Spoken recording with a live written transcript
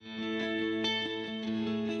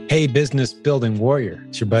Hey, business building warrior.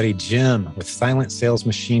 It's your buddy Jim with Silent Sales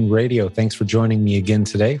Machine Radio. Thanks for joining me again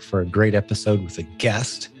today for a great episode with a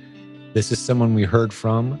guest. This is someone we heard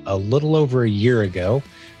from a little over a year ago.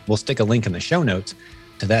 We'll stick a link in the show notes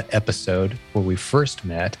to that episode where we first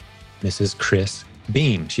met Mrs. Chris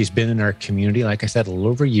Beam. She's been in our community, like I said, a little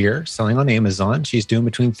over a year, selling on Amazon. She's doing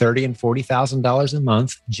between $30,000 and $40,000 a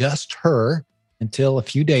month, just her, until a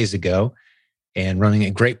few days ago, and running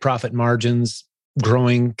at great profit margins,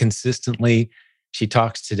 growing consistently. She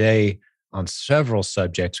talks today on several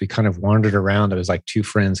subjects. We kind of wandered around. It was like two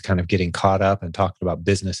friends kind of getting caught up and talking about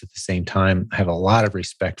business at the same time. I have a lot of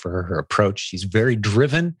respect for her approach. She's very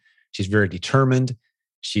driven. She's very determined.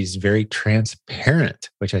 She's very transparent,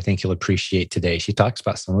 which I think you'll appreciate today. She talks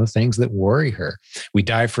about some of the things that worry her. We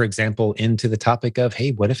dive, for example, into the topic of,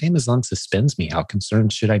 hey, what if Amazon suspends me? How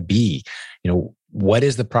concerned should I be? What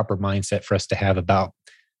is the proper mindset for us to have about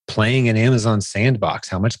playing in Amazon sandbox?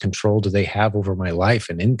 How much control do they have over my life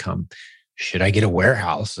and income? Should I get a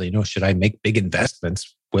warehouse? Should I make big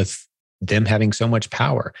investments with them having so much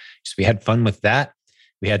power? So we had fun with that.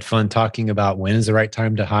 We had fun talking about when is the right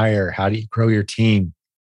time to hire? How do you grow your team?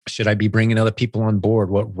 Should I be bringing other people on board?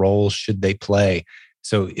 What roles should they play?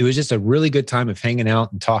 So it was just a really good time of hanging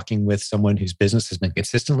out and talking with someone whose business has been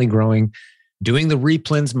consistently growing, doing the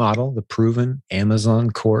Replens model, the proven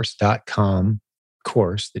AmazonCourse.com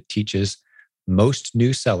course that teaches most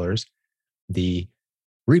new sellers the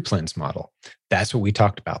Replens model. That's what we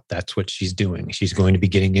talked about. That's what she's doing. She's going to be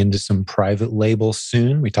getting into some private labels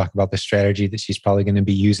soon. We talk about the strategy that she's probably going to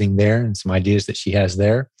be using there and some ideas that she has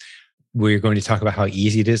there. We're going to talk about how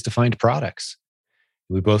easy it is to find products.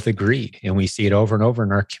 We both agreed, and we see it over and over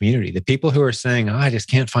in our community. The people who are saying, I just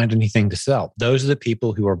can't find anything to sell. Those are the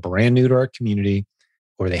people who are brand new to our community,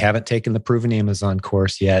 or they haven't taken the proven Amazon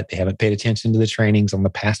course yet. They haven't paid attention to the trainings on the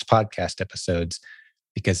past podcast episodes,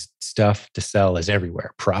 because stuff to sell is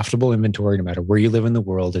everywhere. Profitable inventory, no matter where you live in the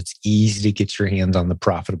world, it's easy to get your hands on the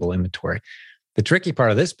profitable inventory. The tricky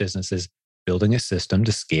part of this business is building a system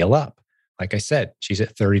to scale up. Like I said, she's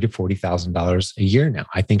at $30,000 to $40,000 a year now.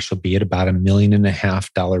 I think she'll be at about $1.5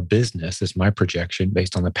 million business, is my projection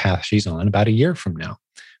based on the path she's on about a year from now,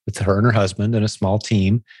 with her and her husband and a small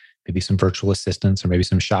team, maybe some virtual assistants or maybe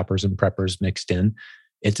some shoppers and preppers mixed in.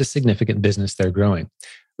 It's a significant business they're growing.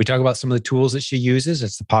 We talk about some of the tools that she uses.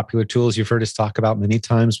 It's the popular tools you've heard us talk about many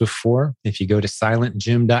times before. If you go to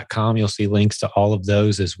silentjim.com, you'll see links to all of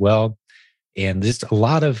those as well. And just a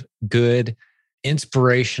lot of good,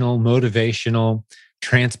 inspirational, motivational,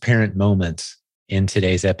 transparent moments in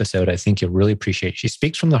today's episode. I think you'll really appreciate. She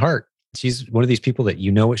speaks from the heart. She's one of these people that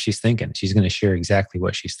you know what she's thinking. She's going to share exactly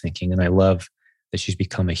what she's thinking. And I love that she's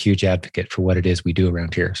become a huge advocate for what it is we do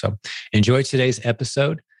around here. So enjoy today's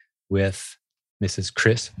episode with Mrs.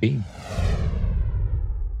 Chris Beam.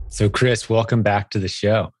 So Chris, welcome back to the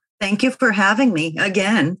show. Thank you for having me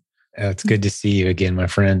again. It's good to see you again, my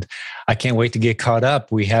friend. I can't wait to get caught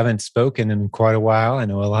up. We haven't spoken in quite a while. I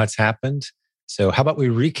know a lot's happened. So how about we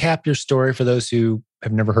recap your story for those who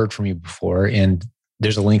have never heard from you before? And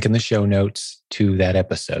there's a link in the show notes to that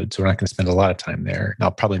episode. So we're not going to spend a lot of time there. And I'll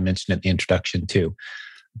probably mention it in the introduction too.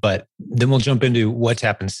 But then we'll jump into what's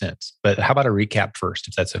happened since. But how about a recap first,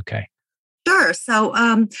 if that's okay? Sure. So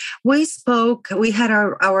we had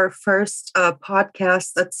our first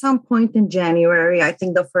podcast at some point in January, I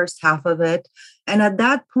think the first half of it. And at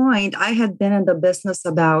that point, I had been in the business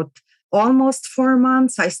about almost 4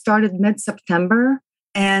 months. I started mid-September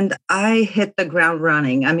and I hit the ground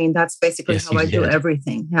running. I mean, that's basically how I do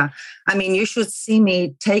everything. Yeah. I mean, you should see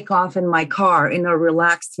me take off in my car in a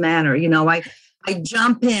relaxed manner. I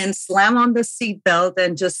jump in, slam on the seatbelt,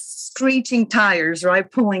 and just screeching tires,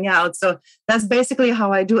 right? Pulling out. So that's basically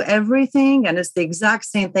how I do everything. And it's the exact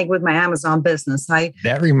same thing with my Amazon business.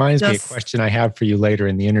 That reminds me of a question I have for you later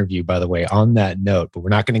in the interview, by the way, on that note, but we're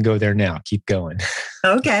not going to go there now. Keep going.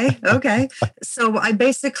 Okay. So I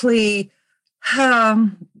basically,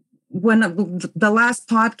 when the last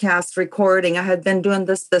podcast recording, I had been doing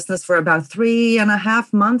this business for about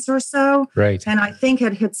 3.5 months or so. Right. And I think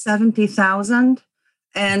it hit 70,000.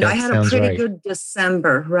 And I had a pretty good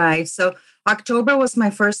December, right? So October was my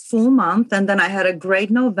first full month. And then I had a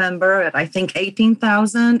great November at, I think,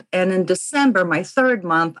 18,000. And in December, my third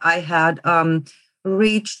month, I had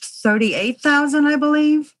reached 38,000, I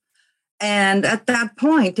believe. And at that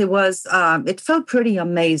point, it felt pretty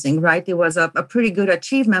amazing, right? It was a pretty good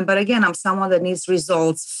achievement. But again, I'm someone that needs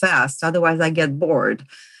results fast. Otherwise, I get bored.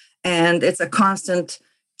 And it's a constant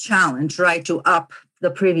challenge, right, to up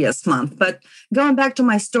the previous month. But going back to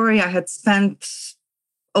my story, I had spent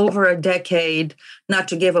over a decade, not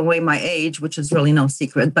to give away my age, which is really no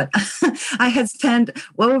secret, but I had spent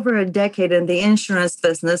over a decade in the insurance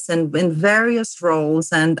business and in various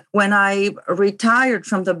roles. And when I retired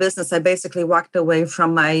from the business, I basically walked away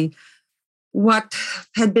from what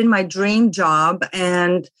had been my dream job.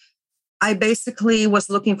 And I basically was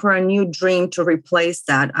looking for a new dream to replace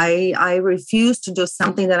that. I refused to do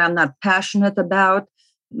something that I'm not passionate about,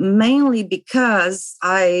 mainly because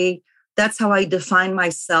that's how I define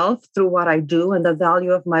myself, through what I do and the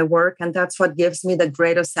value of my work. And that's what gives me the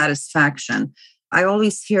greatest satisfaction. I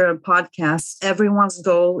always hear in podcasts, everyone's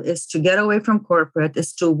goal is to get away from corporate,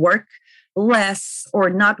 is to work less or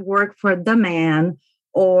not work for the man,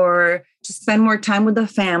 or to spend more time with the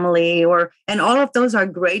family, and all of those are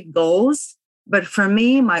great goals. But for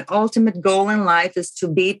me, my ultimate goal in life is to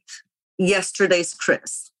beat yesterday's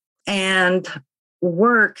Chris. And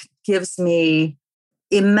work gives me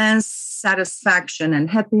immense satisfaction and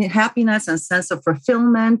happiness and sense of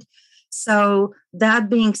fulfillment. So that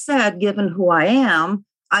being said, given who I am,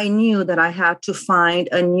 I knew that I had to find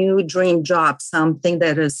a new dream job, something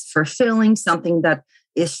that is fulfilling, something that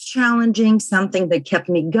is challenging, something that kept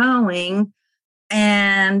me going.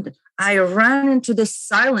 And I ran into this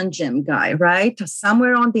Silent Jim guy, right?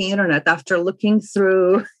 Somewhere on the internet after looking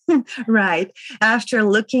through, after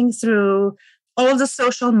looking through all the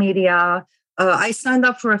social media. I signed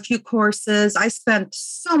up for a few courses. I spent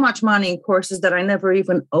so much money in courses that I never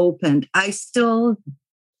even opened.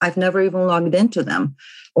 I've never even logged into them.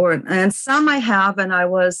 And some I have, and I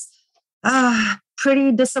was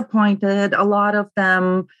pretty disappointed. A lot of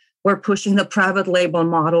them were pushing the private label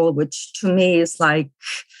model, which to me is like,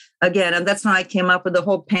 again, and that's when I came up with the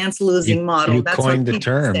whole pants losing model. You coined the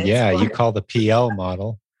term. Yeah, you call the PL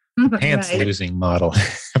model pants losing model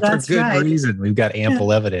for good reason. We've got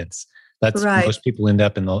ample evidence. That's most people end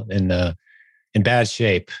up in bad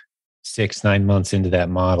shape 6-9 months into that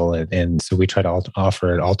model. And so we try to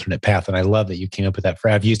offer an alternate path. And I love that you came up with that.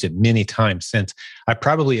 I've used it many times since. I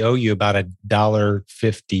probably owe you about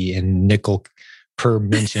 $1.50 in nickel per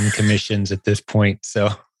mention commissions at this point. So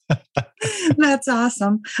that's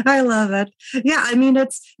awesome. I love it. Yeah. I mean,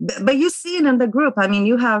 but you see it in the group. I mean,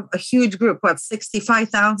 you have a huge group,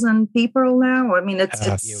 65,000 people now? I mean,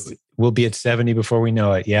 we'll be at 70 before we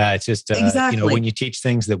know it. Yeah. It's just, exactly. When you teach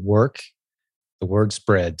things that work, the word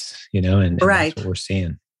spreads, and that's what we're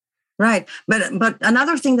seeing. Right. But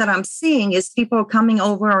another thing that I'm seeing is people coming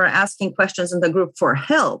over or asking questions in the group for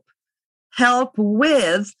help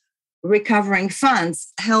with recovering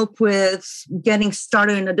funds, help with getting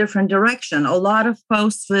started in a different direction. A lot of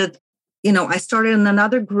posts with, I started in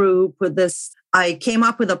another group with this. I came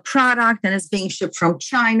up with a product and it's being shipped from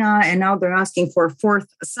China. And now they're asking for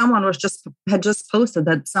someone had just posted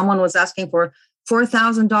that someone was asking for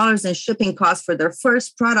 $4,000 in shipping costs for their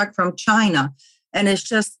first product from China. And it's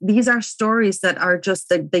just, these are stories that are just,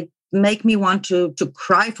 they make me want to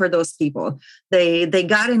cry for those people. They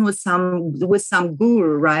got in with some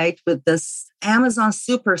guru, right? With this Amazon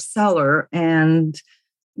super seller, and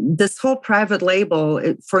this whole private label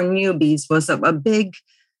for newbies was a big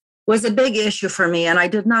issue for me. And I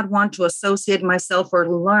did not want to associate myself or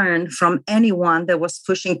learn from anyone that was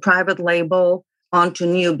pushing private label onto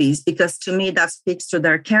newbies, because to me that speaks to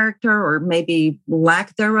their character, or maybe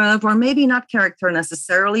lack thereof, or maybe not character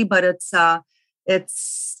necessarily, but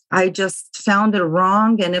I just found it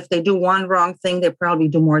wrong. And if they do one wrong thing, they probably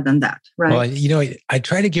do more than that, right? Well, I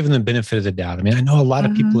try to give them the benefit of the doubt. I mean, I know a lot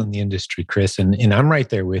of people in the industry, Chris, and I'm right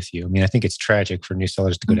there with you. I mean, I think it's tragic for new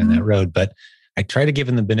sellers to go down that road, but I try to give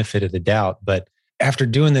them the benefit of the doubt. But after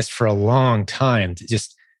doing this for a long time,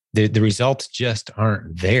 just the results just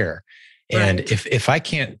aren't there. And if I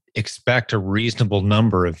can't expect a reasonable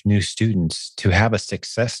number of new students to have a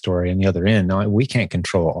success story on the other end, now we can't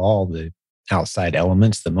control all the outside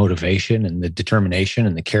elements, the motivation and the determination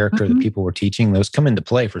and the character of the people we're teaching. Those come into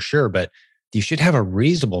play for sure, but you should have a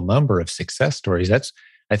reasonable number of success stories.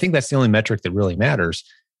 I think that's the only metric that really matters.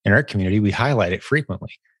 In our community, we highlight it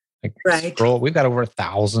frequently. We've got over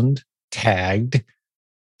 1,000 tagged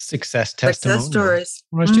success testimonials stories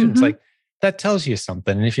from our students. Like, that tells you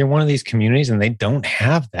something. And if you're one of these communities and they don't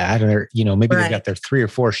have that, or maybe they've got their 3 or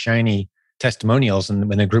 4 shiny testimonials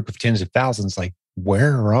and in a group of tens of thousands, like,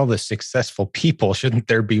 where are all the successful people? Shouldn't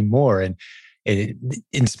there be more? And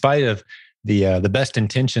in spite of the best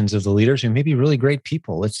intentions of the leaders, who may be really great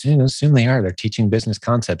people, let's assume they are. They're teaching business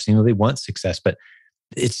concepts. They want success, but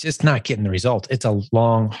it's just not getting the results. It's a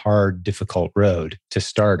long, hard, difficult road to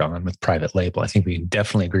start on with private label. I think we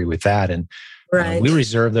definitely agree with that. And we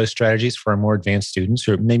reserve those strategies for our more advanced students,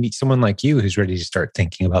 or maybe someone like you who's ready to start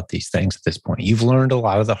thinking about these things at this point. You've learned a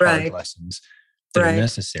lot of the hard lessons. that are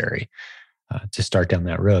necessary to start down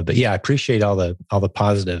that road. But yeah, I appreciate all the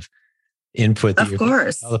positive input that of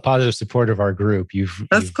course, all the positive support of our group. You've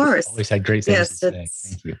always had great things to say.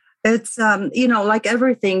 Thank you. It's, like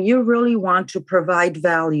everything, you really want to provide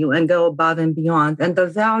value and go above and beyond. And the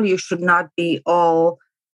value should not be all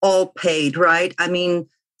paid, right? I mean,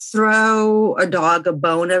 throw a dog a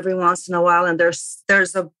bone every once in a while, and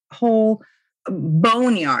there's a whole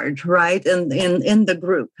boneyard, right? In the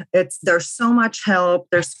group. There's so much help.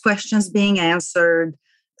 There's questions being answered.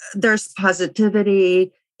 There's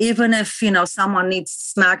positivity. Even if, someone needs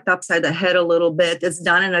smacked upside the head a little bit, it's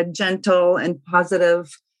done in a gentle and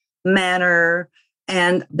positive manner.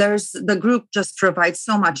 And the group just provides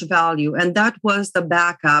so much value. And that was the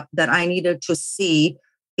backup that I needed to see.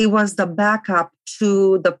 It was the backup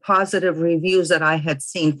to the positive reviews that I had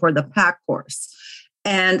seen for the PAC course.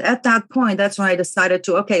 And at that point, that's when I decided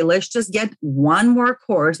okay, let's just get one more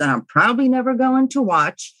course that I'm probably never going to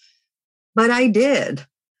watch. But I did.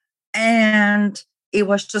 And it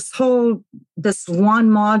was just this one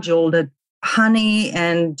module that Honey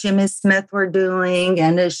and Jimmy Smith were doing.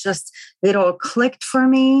 And it all clicked for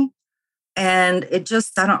me. And it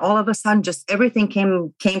just, all of a sudden, just everything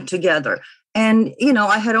came together. And,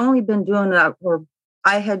 I had only been doing that, or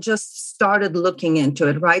I had just started looking into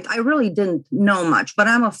it, right? I really didn't know much, but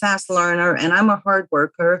I'm a fast learner and I'm a hard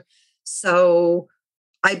worker. So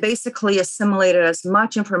I basically assimilated as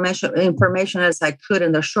much information as I could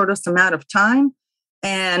in the shortest amount of time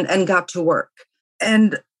and got to work.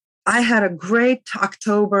 And I had a great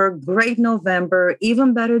October, great November,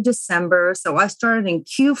 even better December. So I started in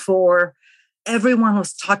Q4. Everyone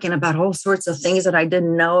was talking about all sorts of things that I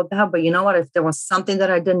didn't know about. But you know what? If there was something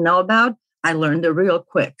that I didn't know about, I learned it real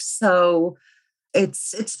quick. So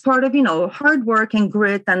it's part of, hard work and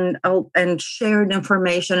grit and shared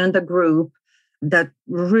information in the group that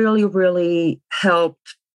really, really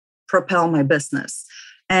helped propel my business.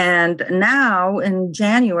 And now in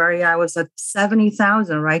January, I was at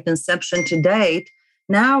 70,000, right? Inception to date.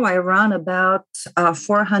 Now I run about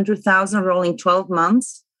 400,000 rolling 12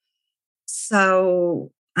 months.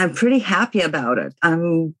 So I'm pretty happy about it.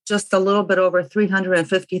 I'm just a little bit over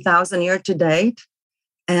 350,000 year to date.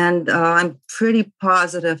 And I'm pretty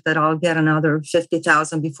positive that I'll get another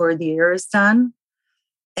 50,000 before the year is done.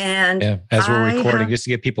 And as we're recording, just to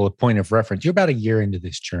give people a point of reference, you're about a year into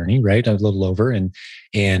this journey, right? A little over,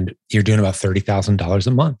 and you're doing about $30,000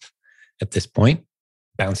 a month at this point,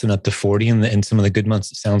 bouncing up to 40 in some of the good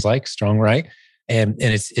months. It sounds like strong, right? And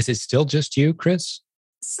is it still just you, Chris?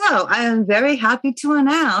 So I am very happy to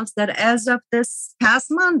announce that as of this past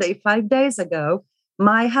Monday, 5 days ago,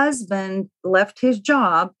 my husband left his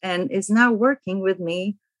job and is now working with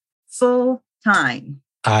me full time.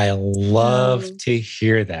 I love to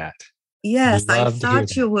hear that. Yes, I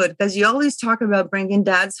thought you would, because you always talk about bringing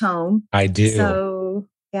dads home. I do. So,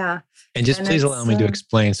 yeah. And please allow me to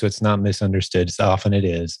explain so it's not misunderstood. So often it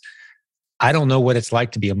is. I don't know what it's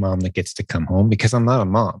like to be a mom that gets to come home, because I'm not a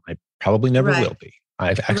mom. I probably never will be.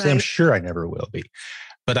 I'm sure I never will be.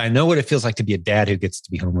 But I know what it feels like to be a dad who gets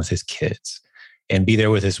to be home with his kids and be there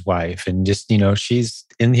with his wife. And just, she's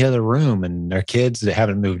in the other room and our kids that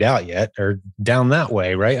haven't moved out yet are down that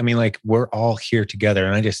way, right? I mean, like, we're all here together.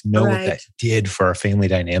 And I just know what that did for our family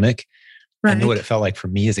dynamic. I know what it felt like for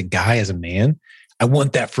me as a guy, as a man. I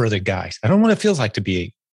want that for other guys. I don't want what it feels like to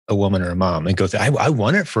be a woman or a mom. And I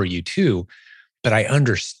want it for you too, but I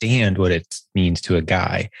understand what it means to a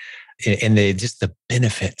guy. And the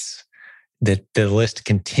benefits that the list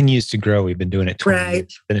continues to grow. We've been doing it 20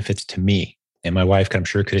 years. Benefits to me and my wife, I'm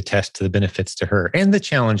sure, could attest to the benefits to her and the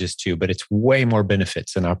challenges too, but it's way more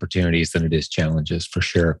benefits and opportunities than it is challenges, for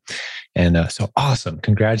sure. And so awesome.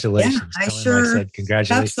 Congratulations. Yeah, I said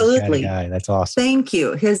congratulations. Absolutely. Guy. That's awesome. Thank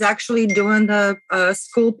you. He's actually doing the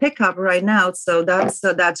school pickup right now. So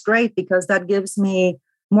that's great, because that gives me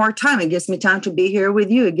more time. It gives me time to be here with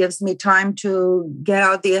you. It gives me time to get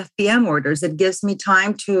out the FBM orders. It gives me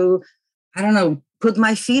time to, put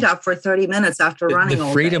my feet up for 30 minutes after running all day.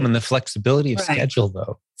 The freedom and the flexibility of schedule,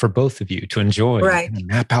 though, for both of you to enjoy and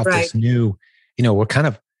map out this new, we're kind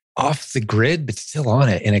of off the grid, but still on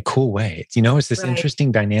it in a cool way. It's this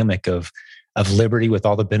interesting dynamic of liberty with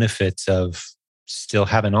all the benefits of still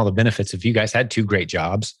having all the benefits of you guys had two great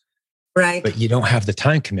jobs. Right. But you don't have the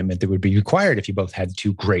time commitment that would be required if you both had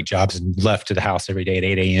two great jobs and left to the house every day at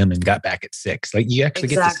 8 a.m. and got back at 6. Like, you actually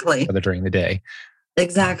get to see each other during the day.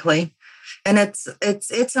 Exactly. And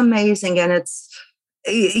it's amazing. And it's,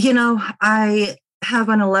 I have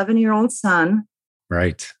an 11-year-old son.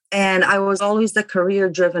 Right. And I was always the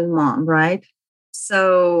career-driven mom, right?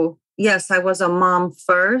 So yes, I was a mom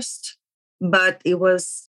first, but it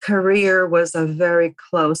was career was a very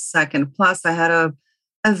close second. Plus, I had a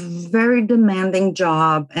very demanding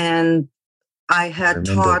job, and I had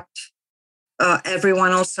taught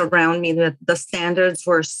everyone else around me that the standards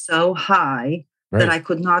were so high that I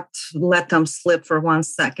could not let them slip for 1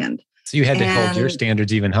 second. So you had to hold your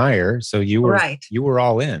standards even higher. So you were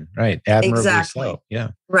all in, right? Admirably so. Yeah.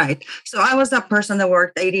 Right. So I was that person that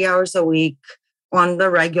worked 80 hours a week on the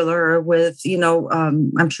regular with,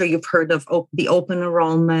 I'm sure you've heard of the open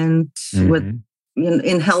enrollment with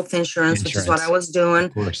in health insurance, which is what I was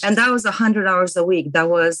doing. And that was 100 hours a week. That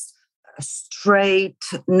was straight,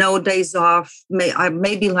 no days off. I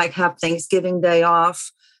maybe like have Thanksgiving Day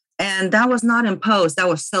off. And that was not imposed. That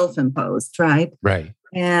was self-imposed, right? Right.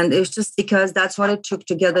 And it was just because that's what it took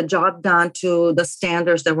to get the job done to the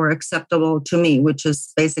standards that were acceptable to me, which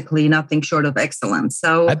is basically nothing short of excellence.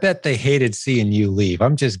 So I bet they hated seeing you leave.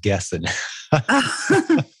 I'm just guessing.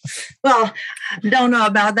 Well, don't know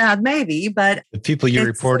about that, maybe, but the people you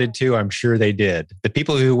reported to, I'm sure they did. The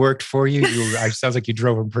people who worked for you, it sounds like you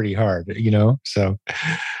drove them pretty hard, so.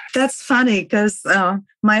 That's funny because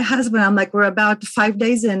my husband, I'm like, we're about 5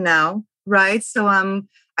 days in now, right? So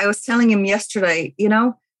I was telling him yesterday,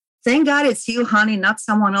 thank God it's you, honey, not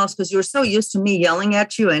someone else, because you're so used to me yelling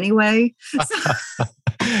at you anyway.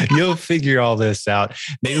 You'll figure all this out.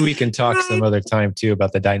 Maybe we can talk some other time too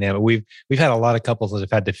about the dynamic. We've had a lot of couples that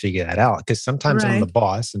have had to figure that out because sometimes I'm the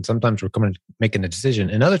boss and sometimes we're making a decision,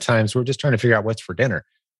 and other times we're just trying to figure out what's for dinner.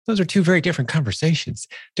 Those are two very different conversations,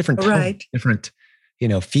 different tone, different,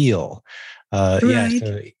 feel. Yeah,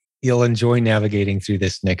 so you'll enjoy navigating through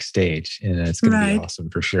this next stage, and it's going to be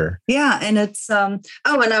awesome for sure. Yeah. And it's, and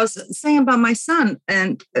I was saying about my son,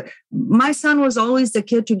 and my son was always the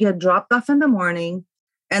kid to get dropped off in the morning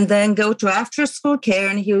and then go to after school care.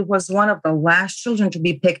 And he was one of the last children to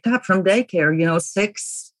be picked up from daycare,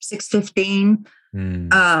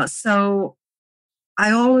 6:15. So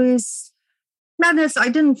I always, I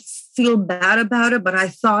didn't feel bad about it, but I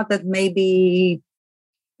thought that maybe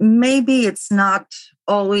it's not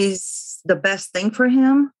always the best thing for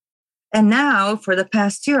him. And now for the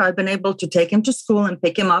past year, I've been able to take him to school and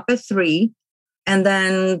pick him up at 3 and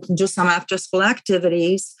then do some after school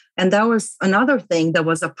activities. And that was another thing that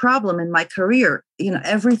was a problem in my career.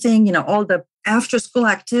 Everything, all the after school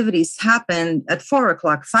activities happened at 4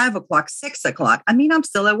 o'clock, 5 o'clock, 6 o'clock. I mean, I'm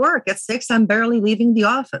still at work at 6. I'm barely leaving the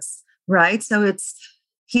office, right? So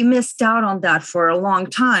he missed out on that for a long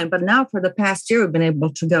time. But now for the past year, we've been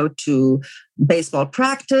able to go to baseball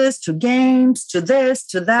practice, to games, to this,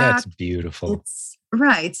 to that. That's beautiful.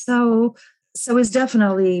 Right. So it's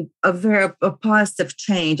definitely a positive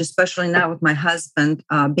change, especially now with my husband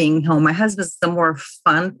being home. My husband's the more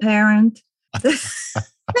fun parent. There's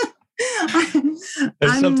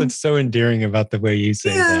something so endearing about the way you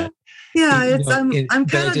say that. Yeah, I'm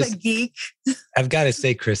kind of a geek. I've got to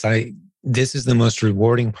say, Chris, this is the most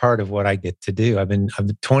rewarding part of what I get to do. I've been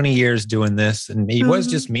 20 years doing this, and it was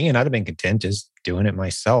just me, and I'd have been content just doing it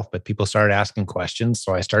myself. But people started asking questions,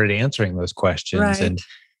 so I started answering those questions. And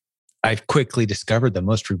I've quickly discovered the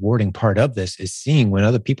most rewarding part of this is seeing when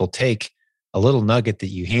other people take a little nugget that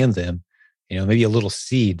you hand them, maybe a little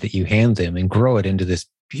seed that you hand them, and grow it into this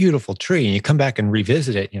beautiful tree. And you come back and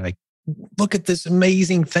revisit it, and you're like, look at this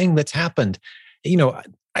amazing thing that's happened.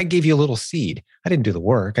 I gave you a little seed. I didn't do the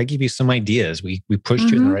work. I gave you some ideas. We pushed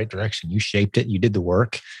you in the right direction. You shaped it. You did the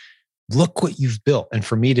work. Look what you've built. And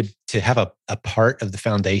for me to have a part of the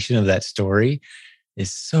foundation of that story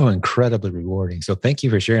is so incredibly rewarding. So thank you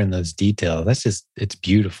for sharing those details. It's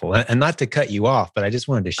beautiful. And not to cut you off, but I just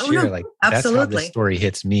wanted to share, that's how this story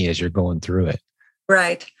hits me as you're going through it.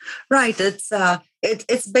 Right.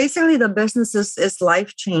 It's basically the business is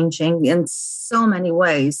life-changing in so many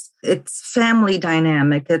ways. It's family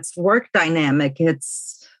dynamic, it's work dynamic,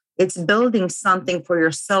 it's building something for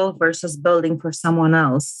yourself versus building for someone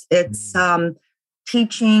else. It's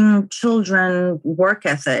teaching children work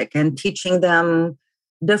ethic and teaching them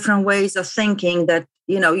different ways of thinking that,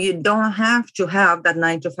 you don't have to have that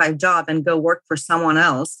 9-to-5 job and go work for someone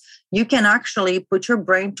else. You can actually put your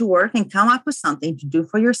brain to work and come up with something to do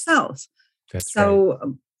for yourself.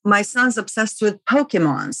 So my son's obsessed with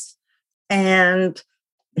Pokemons, and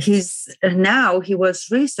he was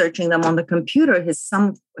researching them on the computer,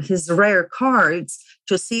 his rare cards,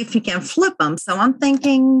 to see if he can flip them. So I'm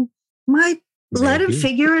thinking, let him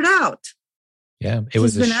figure it out. Yeah, it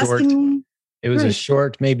was a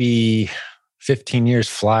short, maybe 15 years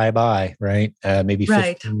fly by, right? Maybe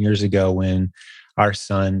 15 years ago when our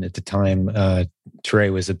son at the time,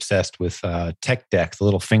 Trey, was obsessed with Tech Deck, the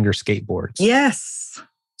little finger skateboards. Yes.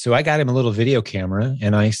 So I got him a little video camera,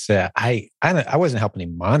 and I said, I wasn't helping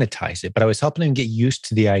him monetize it, but I was helping him get used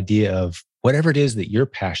to the idea of whatever it is that you're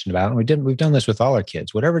passionate about. And we've done this with all our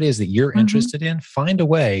kids. Whatever it is that you're interested in, find a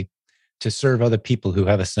way to serve other people who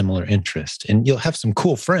have a similar interest. And you'll have some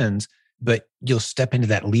cool friends, but you'll step into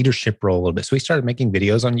that leadership role a little bit. So he started making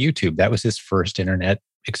videos on YouTube. That was his first internet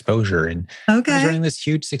exposure. And he's running this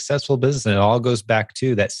huge successful business. And it all goes back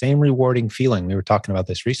to that same rewarding feeling. We were talking about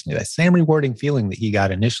this recently, that same rewarding feeling that he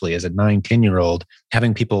got initially as a 9-10-year-old,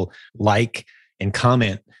 having people like and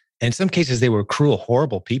comment. And in some cases, they were cruel,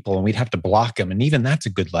 horrible people, and we'd have to block them. And even that's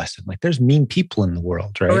a good lesson. Like, there's mean people in the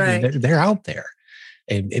world, right? They're out there.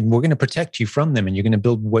 And we're going to protect you from them, and you're going to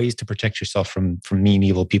build ways to protect yourself from mean,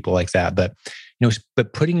 evil people like that. But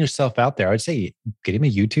but putting yourself out there, I would say, get him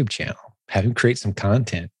a YouTube channel, have him create some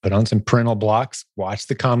content, put on some parental blocks, watch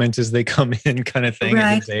the comments as they come in, kind of thing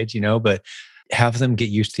at his age, But have them get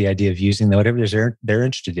used to the idea of using whatever they're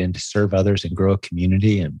interested in to serve others and grow a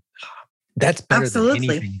community. And that's better than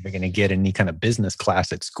anything you're going to get in any kind of business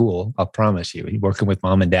class at school. I'll promise you. You're working with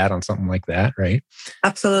mom and dad on something like that, right?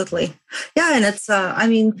 Absolutely. Yeah. And it's, I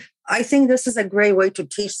think this is a great way to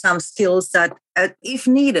teach some skills that, if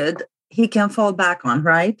needed, he can fall back on,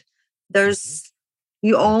 right?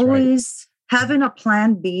 You always having a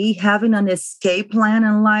plan B, having an escape plan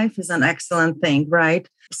in life is an excellent thing, right?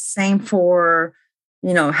 Same for,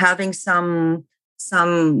 having some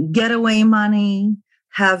getaway money,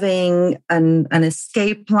 having an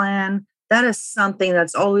escape plan. That is something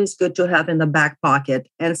that's always good to have in the back pocket.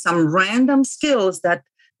 And some random skills that,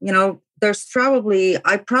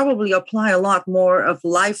 I probably apply a lot more of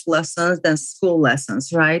life lessons than school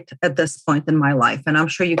lessons, right? At this point in my life. And I'm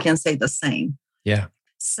sure you can say the same. Yeah.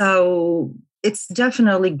 So it's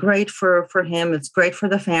definitely great for him. It's great for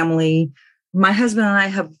the family. My husband and I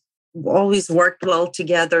have always worked well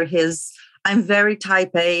together. I'm very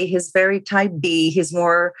type A, he's very type B. He's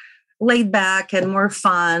more laid back and more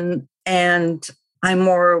fun. And I'm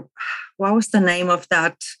more, what was the name of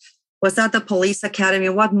that? Was that the Police Academy?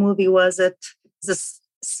 What movie was it? This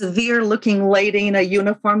severe looking lady in a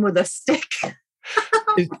uniform with a stick.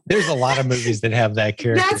 There's a lot of movies that have that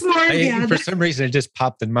character. That's more, for some reason, it just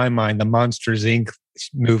popped in my mind. The Monsters, Inc.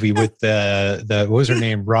 movie with the what was her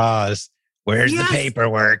name? Roz. Where's the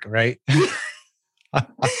paperwork, right?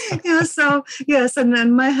 Yes. And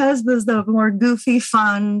then my husband's the more goofy,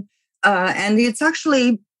 fun. And it's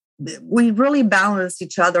actually, we really balance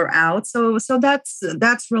each other out. So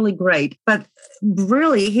that's really great. But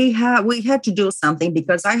really, we had to do something,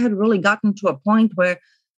 because I had really gotten to a point where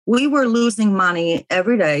we were losing money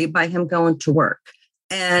every day by him going to work.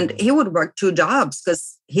 And he would work 2 jobs,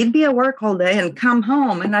 because he'd be at work all day and come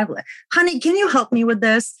home. And I'd be like, honey, can you help me with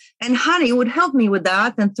this? And honey would help me with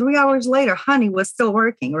that. And 3 hours later, honey was still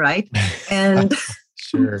working, right? And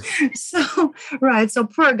sure. So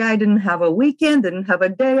poor guy didn't have a weekend, didn't have a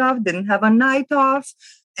day off, didn't have a night off.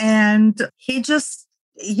 And he just,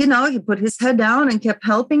 he put his head down and kept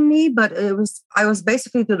helping me. But I was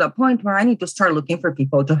basically to the point where I need to start looking for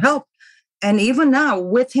people to help. And even now,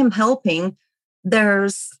 with him helping,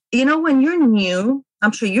 there's, when you're new,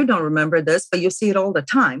 I'm sure you don't remember this, but you see it all the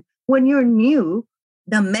time. When you're new,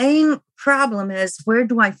 the main problem is, where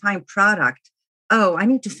do I find product? Oh, I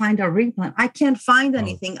need to find a replant. I can't find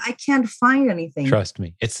anything. Trust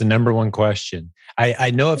me. It's the number one question. I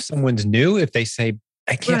know if someone's new, if they say,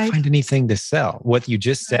 I can't find anything to sell. What you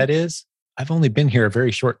just said is, I've only been here a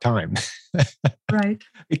very short time. Right.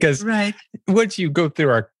 Because once you go through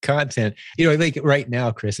our content, like right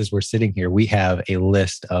now, Chris, as we're sitting here, we have a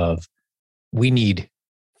list of, we need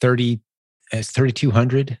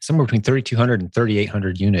 3,200, somewhere between 3,200 and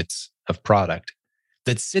 3,800 units of product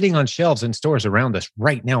that's sitting on shelves in stores around us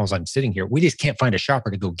right now as I'm sitting here. We just can't find a shopper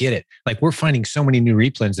to go get it. Like, we're finding so many new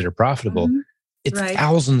replens that are profitable. Mm-hmm. It's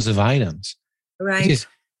thousands of items. Right. We just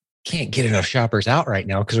can't get enough shoppers out right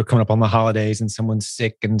now, because we're coming up on the holidays and someone's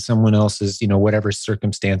sick and someone else's, whatever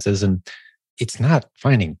circumstances. And it's not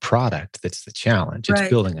finding product that's the challenge. It's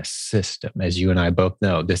building a system, as you and I both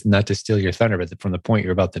know. This, not to steal your thunder, but from the point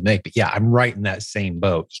you're about to make. But yeah, I'm right in that same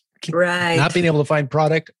boat. Right. Not being able to find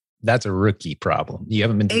product, that's a rookie problem. You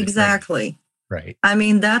haven't been doing exactly. Right. I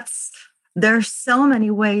mean, there's so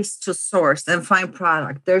many ways to source and find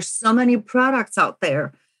product. There's so many products out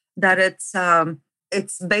there that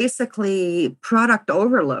it's basically product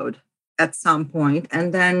overload at some point.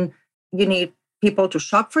 And then you need people to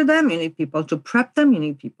shop for them. You need people to prep them. You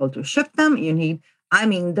need people to ship them.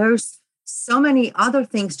 There's so many other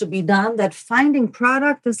things to be done, that finding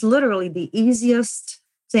product is literally the easiest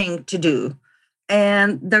thing to do.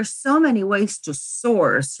 And there's so many ways to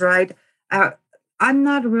source, right? I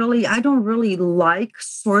don't really like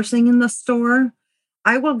sourcing in the store.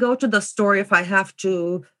 I will go to the store if I have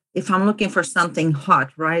to, if I'm looking for something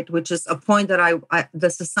hot, right? Which is a point that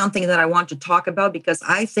this is something that I want to talk about because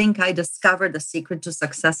I think I discovered the secret to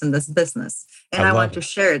success in this business and I want to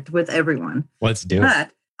share it with everyone. Let's do it.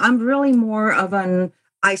 But I'm really more of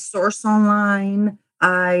I source online,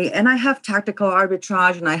 I have tactical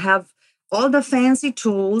arbitrage and I have all the fancy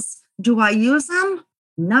tools. Do I use them?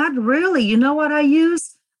 Not really. You know what I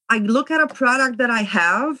use? I look at a product that I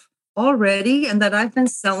have already and that I've been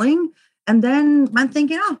selling. And then I'm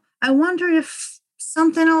thinking, oh, I wonder if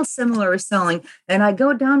something else similar is selling. And I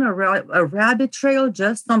go down a rabbit trail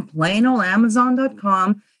just on plain old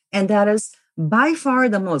Amazon.com. And that is by far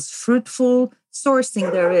the most fruitful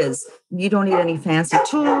sourcing there is. You don't need any fancy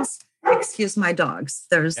tools. Excuse my dogs.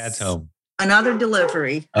 There's Dad's home. Another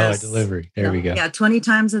delivery. Oh, a delivery. There we go. Yeah, 20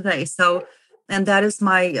 times a day. So, and that is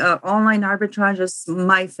my online arbitrage is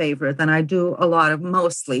my favorite. And I do a lot of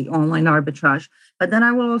mostly online arbitrage. But then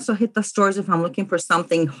I will also hit the stores if I'm looking for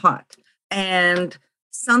something hot. And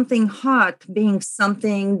something hot being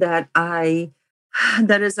something that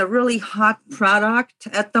that is a really hot product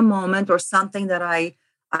at the moment or something that I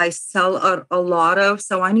sell a lot of.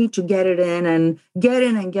 So I need to get in and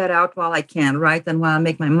get out while I can, right? And while I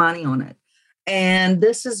make my money on it. And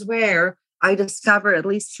this is where I discover, at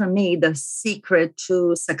least for me, the secret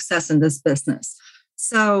to success in this business.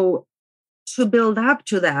 So to build up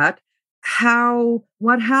to that,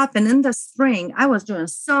 what happened in the spring, I was doing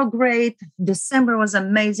so great. December was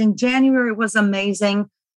amazing. January was amazing.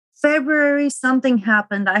 February, something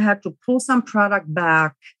happened. I had to pull some product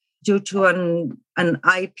back due to an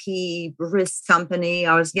IP risk company.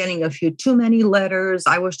 I was getting a few too many letters.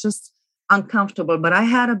 I was just uncomfortable, but I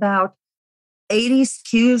had about 80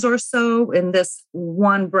 SKUs or so in this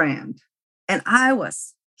one brand. And I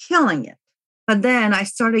was killing it. But then it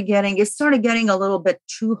started getting a little bit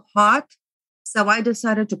too hot. So I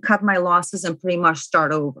decided to cut my losses and pretty much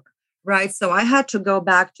start over. Right. So I had to go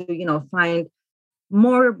back to, find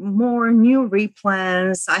more new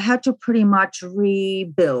replans. I had to pretty much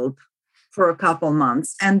rebuild for a couple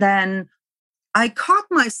months. And then I caught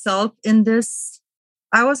myself in this,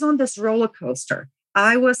 I was on this roller coaster.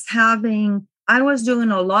 I was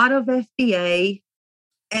doing a lot of FBA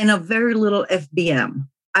and a very little FBM.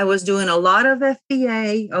 I was doing a lot of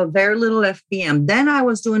FBA, a very little FBM. Then I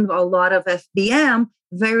was doing a lot of FBM,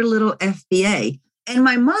 very little FBA. And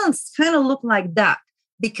my months kind of looked like that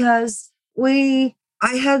because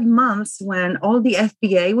I had months when all the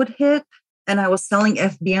FBA would hit and I was selling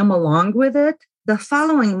FBM along with it. The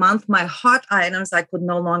following month, my hot items, I could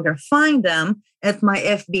no longer find them if my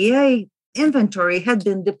FBA inventory had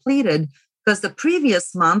been depleted. Because the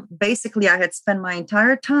previous month, basically, I had spent my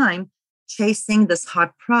entire time chasing this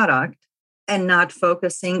hot product and not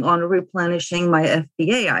focusing on replenishing my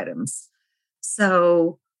FBA items.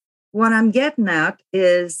 So what I'm getting at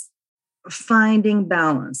is finding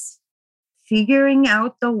balance, figuring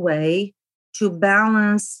out the way to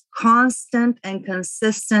balance constant and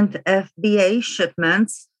consistent FBA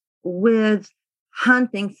shipments with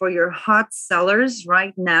hunting for your hot sellers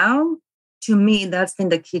right now. To me, that's been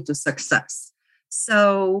the key to success.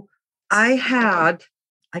 So I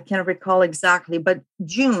can't recall exactly, but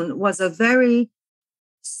June was a very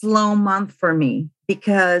slow month for me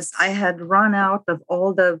because I had run out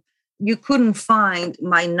of you couldn't find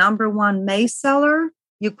my number one May seller.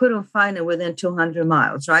 You couldn't find it within 200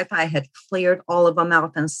 miles, right? I had cleared all of them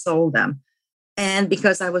out and sold them. And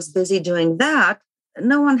because I was busy doing that,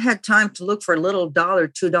 no one had time to look for little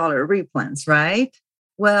 $1, $2 replens, right?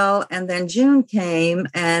 Well, and then June came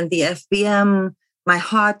and the FBM, my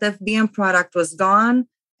hot FBM product was gone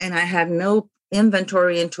and I had no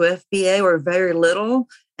inventory into FBA or very little.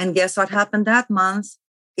 And guess what happened that month?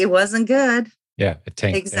 It wasn't good. Yeah, it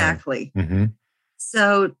tanked. Exactly. Mm-hmm.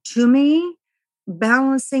 So to me,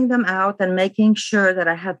 balancing them out and making sure that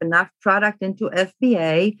I have enough product into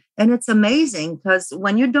FBA. And it's amazing because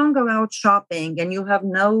when you don't go out shopping and you have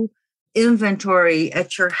no inventory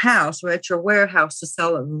at your house or at your warehouse to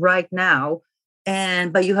sell it right now,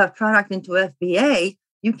 but you have product into FBA,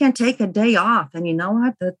 you can take a day off. And you know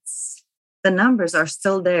what? The numbers are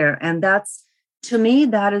still there. And to me,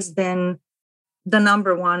 that has been the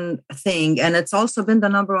number one thing. And it's also been the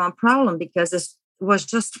number one problem because it was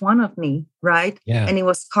just one of me, right? Yeah. And it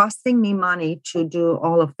was costing me money to do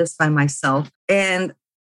all of this by myself. And,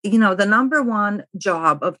 the number one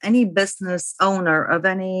job of any business owner, of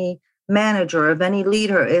any manager, of any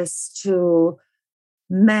leader is to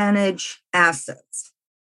manage assets,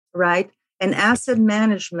 right? And asset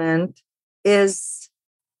management is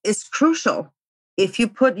crucial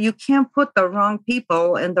you can't put the wrong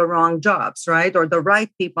people in the wrong jobs, right? Or the right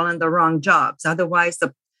people in the wrong jobs. Otherwise,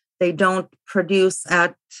 they don't produce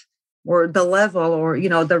at or the level or,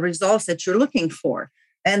 the results that you're looking for.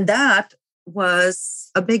 And that was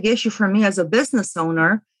a big issue for me as a business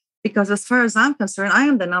owner, because as far as I'm concerned, I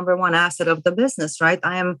am the number one asset of the business, right?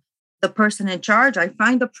 I am the person in charge. I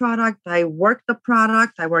find the product, I work the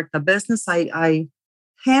product, I work the business, I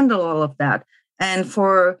handle all of that. And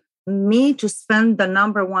for me to spend the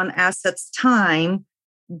number one asset's time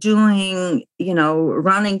doing,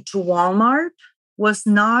 running to Walmart was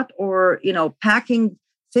not, or, packing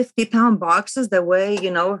 50-pound boxes the way,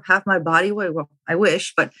 half my body weight. Well, I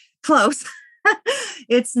wish, but close.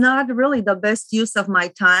 It's not really the best use of my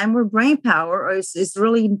time or brain power, or is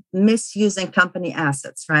really misusing company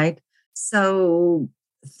assets, right? So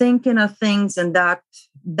thinking of things in that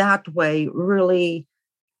way really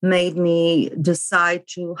made me decide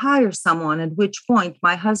to hire someone, at which point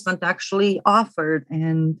my husband actually offered,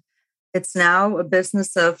 and it's now a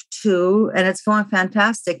business of two and it's going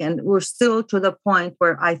fantastic. And we're still to the point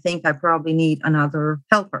where I think I probably need another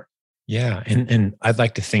helper. Yeah. And I'd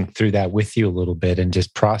like to think through that with you a little bit and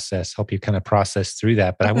just help you kind of process through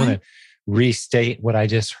that. But I want to restate what I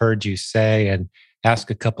just heard you say and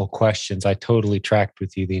ask a couple questions. I totally tracked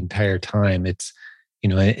with you the entire time. It's,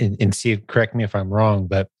 and see, correct me if I'm wrong,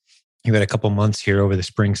 but you had a couple months here over the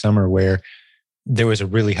spring, summer where there was a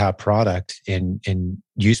really hot product and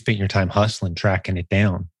you spent your time hustling, tracking it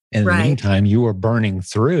down. And in the meantime, you were burning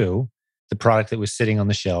through the product that was sitting on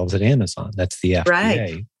the shelves at Amazon. That's the FBA.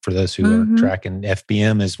 Right. For those who are tracking,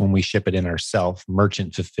 FBM is when we ship it in ourselves,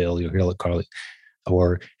 merchant fulfill, you'll hear it called,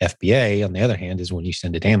 or FBA, on the other hand, is when you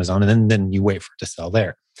send it to Amazon and then you wait for it to sell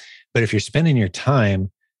there. But if you're spending your time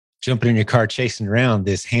jumping in your car, chasing around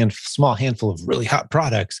this small handful of really hot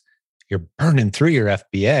products, you're burning through your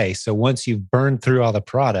FBA. So once you've burned through all the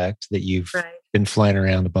product that you've been flying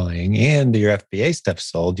around buying and your FBA stuff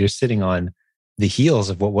sold, you're sitting on the heels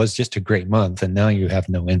of what was just a great month. And now you have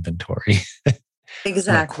no inventory.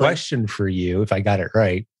 Exactly. My question for you, if I got it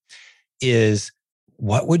right, is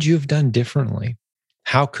what would you have done differently?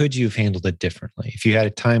 How could you have handled it differently? If you had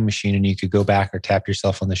a time machine and you could go back or tap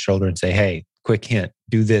yourself on the shoulder and say, hey, quick hint,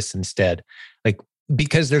 do this instead.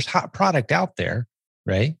 Because there's hot product out there,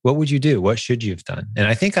 right? What would you do? What should you have done? And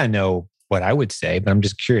I think I know what I would say, but I'm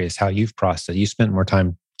just curious how you've processed. You spent more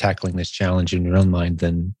time tackling this challenge in your own mind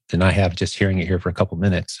than I have just hearing it here for a couple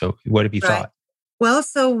minutes. So what have you thought? Well,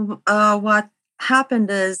 so what happened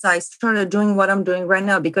is I started doing what I'm doing right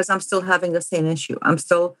now because I'm still having the same issue. I'm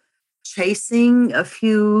still chasing a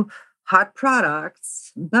few hot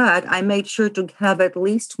products, but I made sure to have at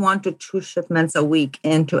least 1 to 2 shipments a week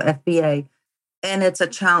into FBA. And it's a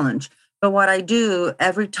challenge. But what I do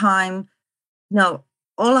every time, all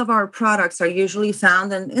of our products are usually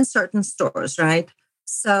found in certain stores, right?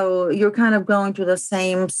 So you're kind of going to the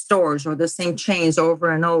same stores or the same chains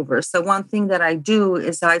over and over. So one thing that I do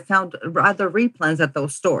is I found other replens at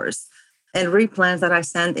those stores and replens that I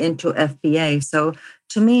send into FBA. So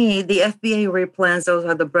to me, the FBA replens, those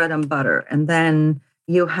are the bread and butter. And then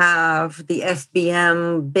you have the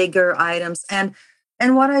FBM bigger items. And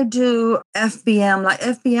what I do,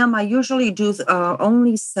 FBM, I usually do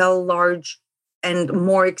only sell large and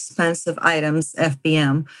more expensive items,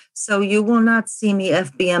 FBM. So you will not see me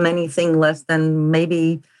FBM anything less than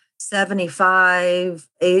maybe $75,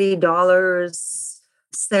 $80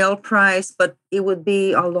 sale price, but it would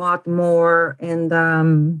be a lot more in the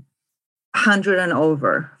 100 and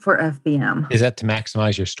over for FBM. Is that to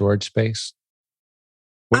maximize your storage space?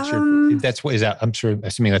 I'm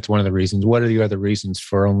assuming that's one of the reasons. What are the other reasons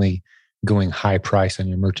for only going high price on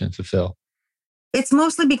your merchant fulfill? It's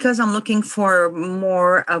mostly because I'm looking for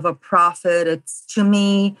more of a profit. It's to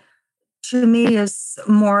me is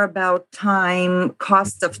more about time,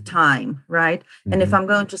 cost of time, right? Mm-hmm. And if I'm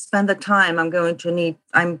going to spend the time,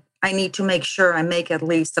 I need to make sure I make at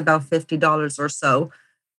least about $50 or so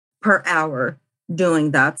per hour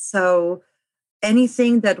doing that. So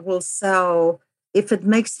anything that will sell, if it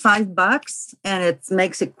makes $5 and it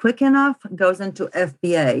makes it quick enough, goes into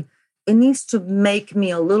FBA. It needs to make me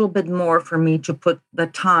a little bit more for me to put the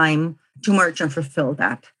time to merchant fulfill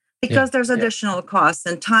that, because there's additional costs,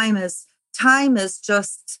 and time is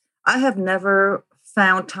just, I have never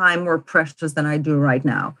found time more precious than I do right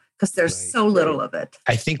now because there's so little of it.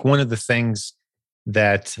 I think one of the things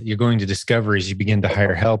that you're going to discover as you begin to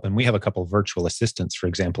hire help, and we have a couple of virtual assistants, for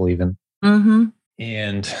example, even. Mm-hmm.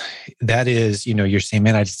 And that is, you're saying,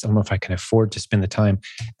 man, I just don't know if I can afford to spend the time.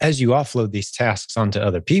 As you offload these tasks onto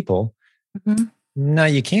other people, now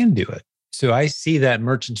you can do it. So I see that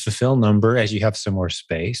merchant fulfill number as you have some more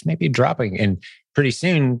space, maybe dropping. And pretty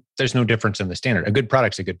soon there's no difference in the standard. A good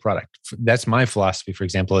product's a good product. That's my philosophy, for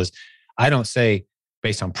example, is I don't say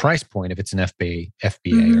based on price point, if it's an FBA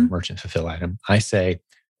or merchant fulfill item, I say,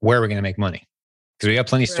 where are we going to make money? Because we got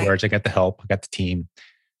plenty of storage. I got the help. I got the team.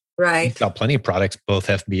 Right. We've got plenty of products, both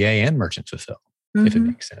FBA and merchant fulfill, if it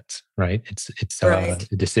makes sense, right? It's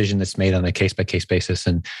a decision that's made on a case-by-case basis.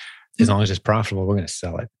 And as long as it's profitable, we're going to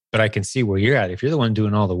sell it. But I can see where you're at. If you're the one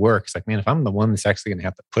doing all the work, it's like, man, if I'm the one that's actually going to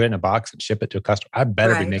have to put it in a box and ship it to a customer, I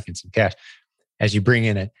better be making some cash. As you bring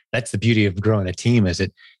in it, that's the beauty of growing a team, is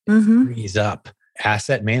it frees up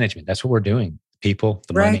asset management. That's what we're doing. People,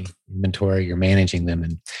 the money, inventory, you're managing them.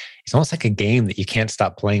 And it's almost like a game that you can't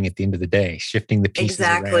stop playing at the end of the day, shifting the pieces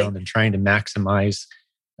around and trying to maximize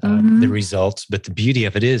the results. But the beauty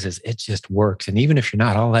of it is it just works. And even if you're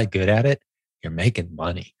not all that good at it, you're making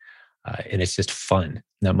money. And it's just fun,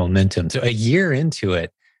 that momentum. So a year into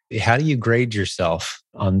it, how do you grade yourself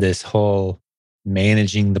on this whole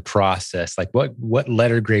managing the process? Like what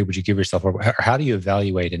letter grade would you give yourself? Or how do you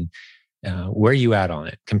evaluate, and where are you at on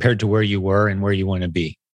it compared to where you were and where you want to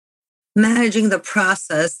be? Managing the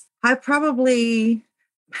process. At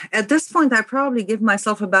this point, I probably give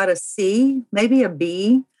myself about a C, maybe a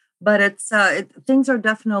B. But things are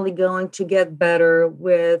definitely going to get better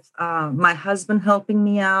with my husband helping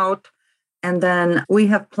me out. And then we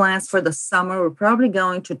have plans for the summer. We're probably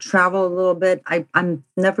going to travel a little bit. I've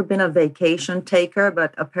never been a vacation taker,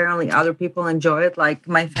 but apparently other people enjoy it, like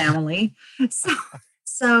my family.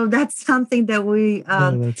 So that's something that we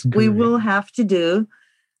will have to do.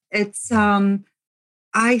 It's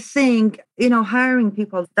I think, hiring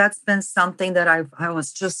people, that's been something that I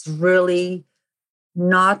was just really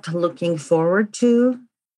not looking forward to.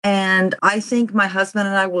 And I think my husband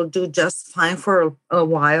and I will do just fine for a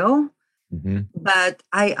while. But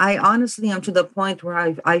I honestly am to the point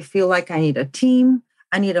where I feel like I need a team.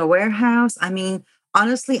 I need a warehouse. I mean,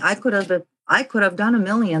 honestly, I could have done $1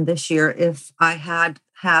 million this year if I had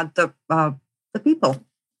the people.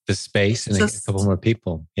 The space and a couple more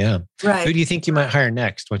people. Yeah. Right. Who do you think you might hire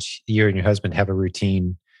next once you and your husband have a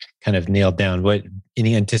routine kind of nailed down?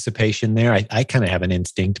 Any anticipation there? I kind of have an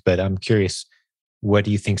instinct, but I'm curious, what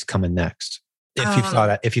do you think's coming next? If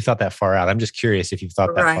you thought that far out, I'm just curious if you've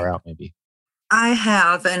thought that far out, maybe. I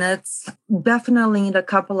have, and it's definitely need a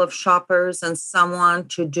couple of shoppers and someone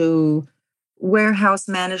to do warehouse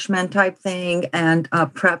management type thing and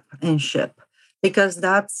prep and ship, because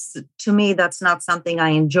to me, that's not something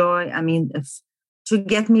I enjoy. I mean, to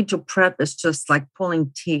get me to prep is just like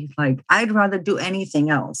pulling teeth. Like I'd rather do anything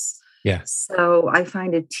else. Yeah. So I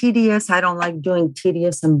find it tedious. I don't like doing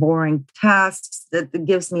tedious and boring tasks. That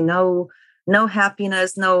gives me no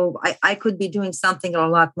happiness. I could be doing something a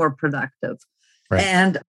lot more productive. Right.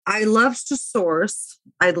 And I love to source.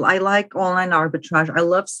 I like online arbitrage. I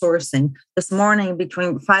love sourcing. This morning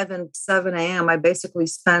between 5 and 7 a.m., I basically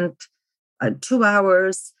spent 2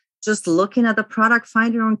 hours just looking at the product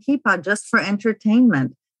finder on Keepa just for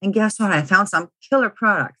entertainment. And guess what? I found some killer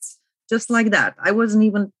products just like that. I wasn't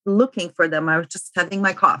even looking for them. I was just having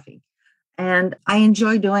my coffee. And I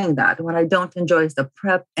enjoy doing that. What I don't enjoy is the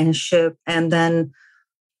prep and ship and then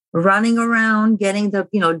running around, getting the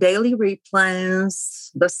daily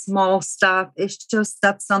replens, the small stuff. It's just,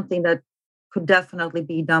 that's something that could definitely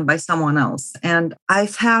be done by someone else. And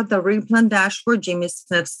I've had the replen dashboard, Jimmy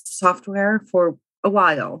Smith's software, for a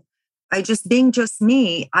while. Being just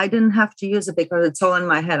me, I didn't have to use it because it's all in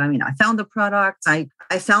my head. I mean, I found the products, I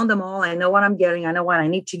found them all. I know what I'm getting. I know what I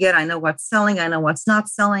need to get. I know what's selling. I know what's not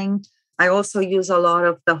selling. I also use a lot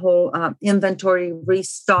of the whole inventory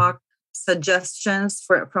restock suggestions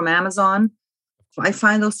from Amazon. I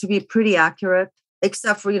find those to be pretty accurate,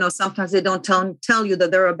 except for, sometimes they don't tell you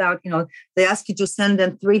that they're about, they ask you to send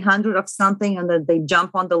in 300 of something and then they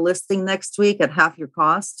jump on the listing next week at half your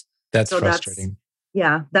cost. That's frustrating.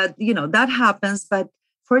 That happens. But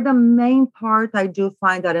for the main part, I do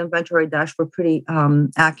find that inventory dashboard pretty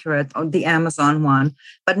accurate on the Amazon one.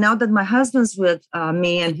 But now that my husband's with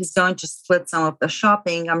me and he's going to split some of the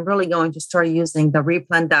shopping, I'm really going to start using the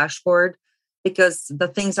replen dashboard because the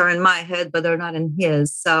things are in my head, but they're not in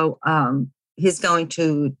his. So he's going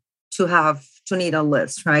to need a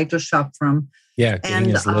list, right, to shop from. Yeah, getting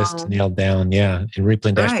his list nailed down. Yeah, and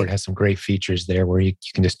replen dashboard has some great features there where you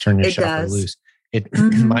can just turn your shopper loose.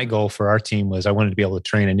 My goal for our team was I wanted to be able to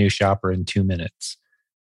train a new shopper in 2 minutes.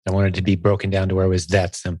 I wanted it to be broken down to where it was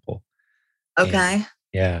that simple. Okay.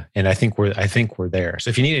 And I think we're there. So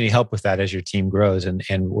if you need any help with that as your team grows, and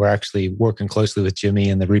we're actually working closely with Jimmy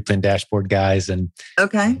and the replen dashboard guys, and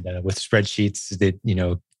with spreadsheets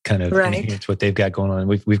that kind of enhance what they've got going on.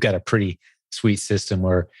 We've got a pretty sweet system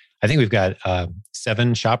where I think we've got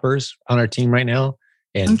 7 shoppers on our team right now.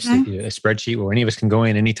 And Okay. a spreadsheet where any of us can go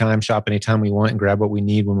in anytime, shop anytime we want, and grab what we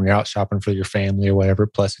need when we're out shopping for your family or whatever,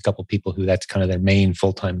 plus a couple of people who that's kind of their main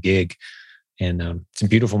full-time gig. And it's a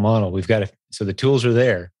beautiful model. We've got so the tools are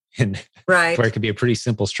there, and Right. where it could be a pretty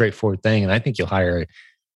simple, straightforward thing. And I think you'll hire a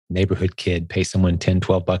neighborhood kid, pay someone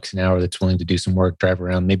 $10-12 an hour that's willing to do some work, drive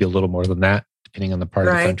around, maybe a little more than that, depending on the part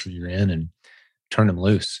of the country you're in, and turn them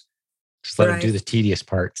loose. Just let them do the tedious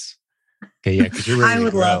parts. Okay, yeah, because you're ready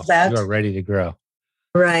to grow. Love that. You are ready to grow.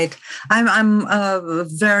 Right. I'm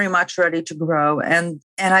very much ready to grow. And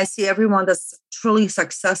I see everyone that's truly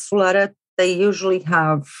successful at it, they usually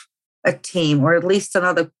have a team or at least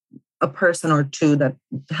a person or two that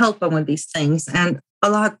help them with these things. And a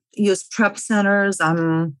lot use prep centers.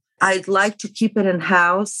 I'd like to keep it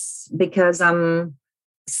in-house because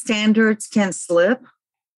standards can slip.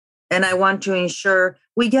 And I want to ensure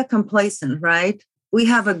we get complacent, right? We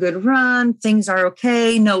have a good run, things are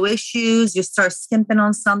okay, no issues. You start skimping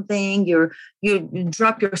on something, you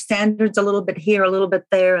drop your standards a little bit here, a little bit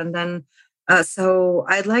there. And then, so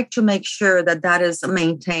I'd like to make sure that is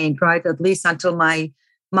maintained, right? At least until my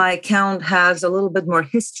account has a little bit more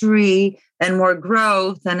history and more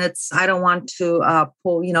growth. And I don't want to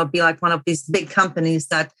be like one of these big companies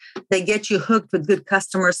that they get you hooked with good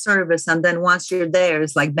customer service. And then once you're there,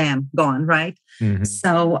 it's like, bam, gone, right? Mm-hmm.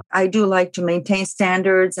 So I do like to maintain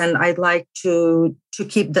standards, and I'd like to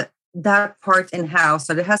keep that part in-house.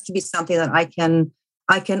 So there has to be something that I can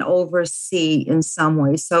oversee in some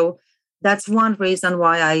way. So that's one reason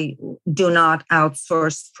why I do not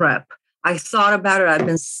outsource prep. I thought about it. I've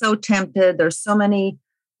been so tempted. There's so many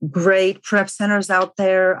great prep centers out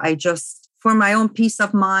there. For my own peace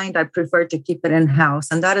of mind, I prefer to keep it in-house.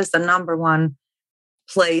 And that is the number one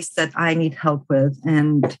place that I need help with.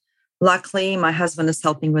 And luckily, my husband is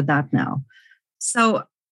helping with that now. So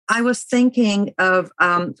I was thinking of,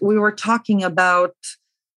 we were talking about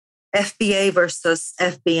FBA versus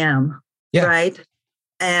FBM, right?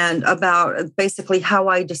 And about basically how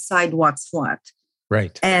I decide what's what.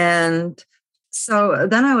 Right. And so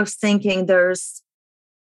then I was thinking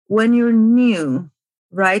when you're new,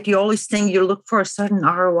 right, you always think you look for a certain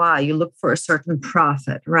ROI, you look for a certain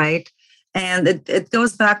profit, right? And it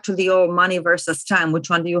goes back to the old money versus time. Which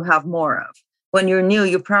one do you have more of? When you're new,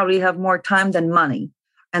 you probably have more time than money.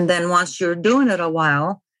 And then once you're doing it a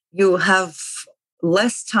while, you have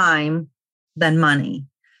less time than money.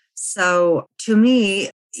 So to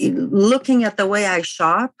me, looking at the way I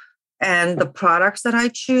shop and the products that I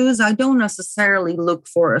choose, I don't necessarily look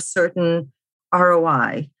for a certain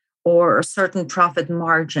ROI or a certain profit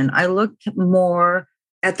margin. I look more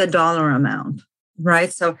at the dollar amount,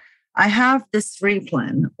 right? So I have this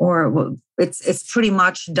replan, or it's pretty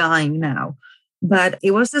much dying now, but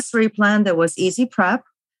it was this replan that was easy prep.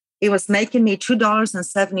 It was making me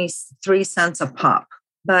 $2.73 a pop.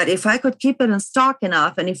 But if I could keep it in stock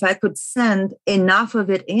enough, and if I could send enough of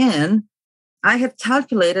it in, I had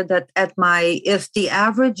calculated that if the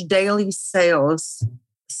average daily sales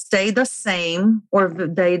stay the same or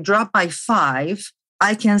they drop by 5,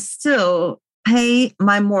 I can still pay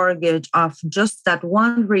my mortgage off just that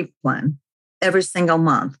one replan every single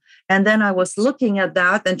month. And then I was looking at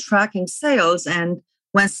that and tracking sales. And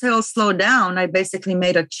when sales slowed down, I basically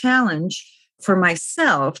made a challenge for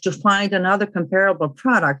myself to find another comparable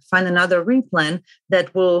product, find another replan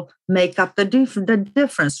that will make up the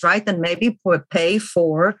difference, right? And maybe pay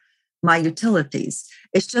for my utilities.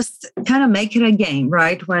 It's just kind of make it a game,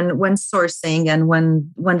 right? When sourcing and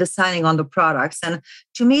when deciding on the products. And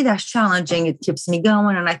to me, that's challenging. It keeps me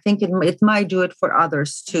going. And I think it might do it for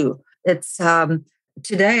others too. It's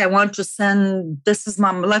today I want to send,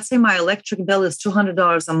 let's say my electric bill is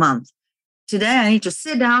 $200 a month. Today, I need to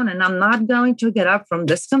sit down and I'm not going to get up from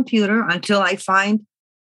this computer until I find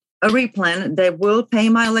a replan that will pay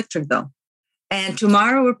my electric bill. And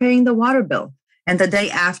tomorrow we're paying the water bill. And the day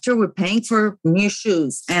after we're paying for new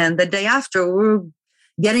shoes. And the day after we're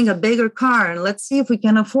getting a bigger car. And let's see if we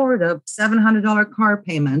can afford a $700 car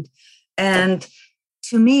payment. And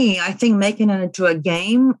to me, I think making it into a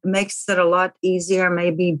game makes it a lot easier,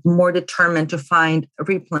 maybe more determined to find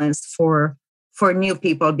replans for new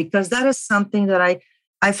people, because that is something that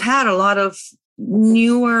I've had a lot of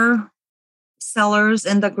newer sellers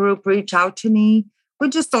in the group reach out to me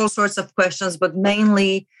with just all sorts of questions, but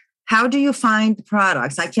mainly, how do you find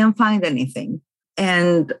products? I can't find anything.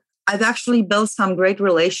 And I've actually built some great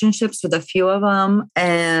relationships with a few of them.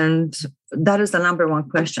 And that is the number one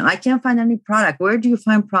question. I can't find any product. Where do you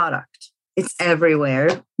find product? It's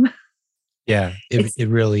everywhere. Yeah, it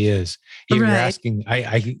really is. You're Right. asking,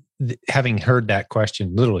 having heard that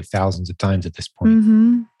question literally thousands of times at this point,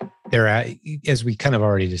 Mm-hmm. as we kind of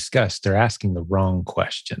already discussed, they're asking the wrong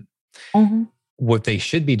question. Mm-hmm. What they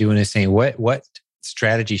should be doing is saying, what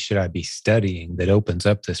strategy should I be studying that opens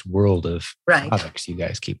up this world of Right. products you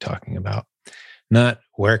guys keep talking about? Not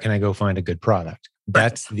where can I go find a good product?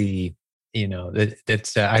 That's Right.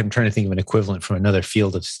 that's I'm trying to think of an equivalent from another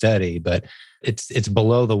field of study, but it's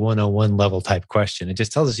below the 101 level type question. It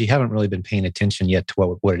just tells us you haven't really been paying attention yet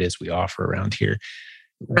to what it is we offer around here.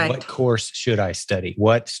 Right. What course should I study?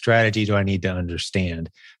 What strategy do I need to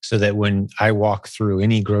understand so that when I walk through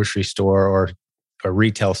any grocery store or a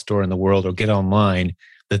retail store in the world or get online,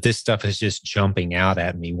 that this stuff is just jumping out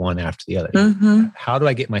at me one after the other? Mm-hmm. How do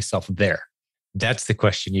I get myself there? That's the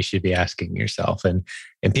question you should be asking yourself. And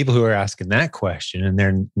people who are asking that question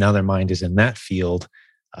and now their mind is in that field,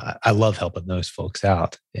 I love helping those folks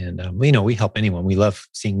out. And we help anyone. We love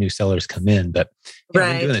seeing new sellers come in, but I've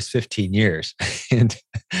been doing this 15 years and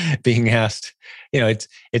being asked,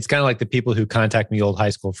 it's kind of like the people who contact me, old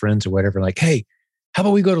high school friends or whatever, like, hey, how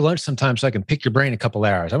about we go to lunch sometime so I can pick your brain a couple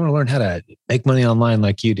hours? I want to learn how to make money online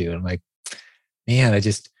like you do. And I'm like, man,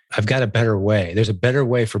 I've got a better way. There's a better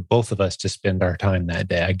way for both of us to spend our time that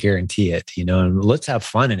day. I guarantee it, and let's have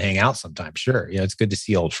fun and hang out sometime. Sure. It's good to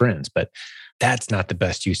see old friends, but that's not the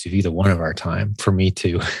best use of either one of our time for me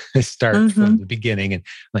to start from the beginning. And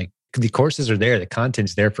like the courses are there, the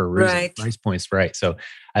content's there for a reason, Right. the price point's right. So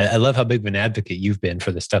I love how big of an advocate you've been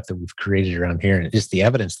for the stuff that we've created around here and just the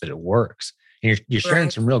evidence that it works. And you're sharing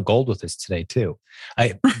Right. some real gold with us today too.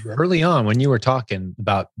 Early on when you were talking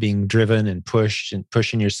about being driven and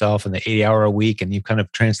pushing yourself and the 80-hour a week, and you kind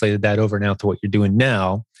of translated that over now to what you're doing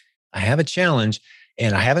now, I have a challenge.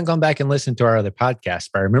 And I haven't gone back and listened to our other podcasts,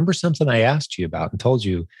 but I remember something I asked you about and told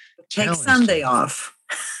you. Take Sunday off.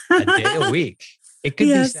 A day a week. It could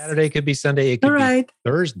be Saturday, it could be Sunday, it could be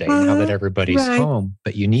Thursday now that everybody's home.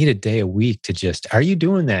 But you need a day a week to are you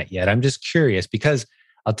doing that yet? I'm just curious because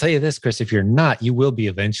I'll tell you this, Chris, if you're not, you will be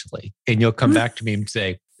eventually. And you'll come back to me and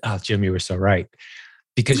say, oh, Jim, you were so right.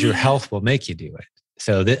 Because your health will make you do it.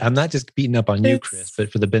 So I'm not just beating up on you, Chris,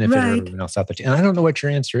 but for the benefit of everyone else out there. And I don't know what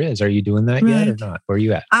your answer is. Are you doing that yet or not? Where are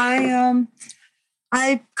you at?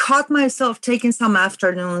 I caught myself taking some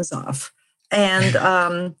afternoons off.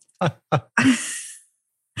 And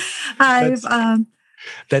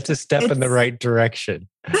that's a step in the right direction.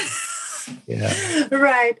 Yeah.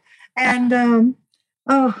 Right. And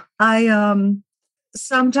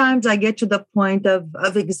sometimes I get to the point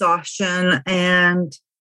of exhaustion and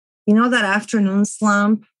that afternoon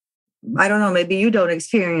slump. I don't know, maybe you don't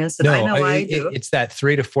experience it. No, I know I do. It's that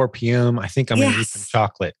 3 to 4 p.m. I think I'm going to eat some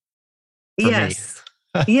chocolate. Yes.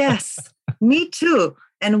 Yes. Me too.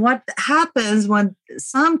 And what happens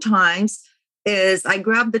sometimes is I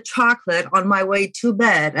grab the chocolate on my way to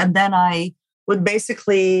bed, and then I lay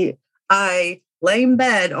in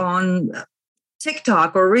bed on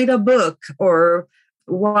TikTok or read a book or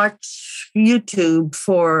watch YouTube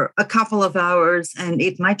for a couple of hours and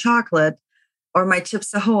eat my chocolate or my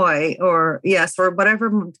Chips Ahoy or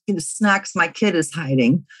whatever snacks my kid is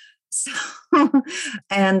hiding. So,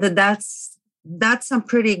 and that's some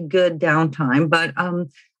pretty good downtime. But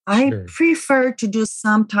I prefer to do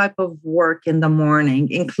some type of work in the morning,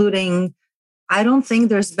 including, I don't think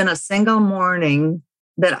there's been a single morning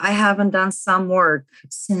that I haven't done some work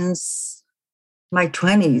since my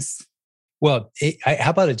 20s. Well, how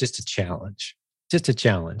about just a challenge? Just a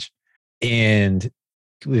challenge. And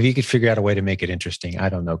if you could figure out a way to make it interesting, I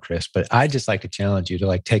don't know, Chris, but I'd just like to challenge you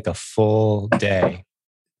to take a full day,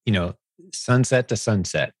 sunset to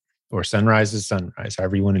sunset or sunrise to sunrise,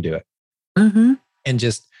 however you want to do it. Mm-hmm. And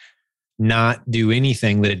just not do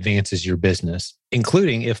anything that advances your business,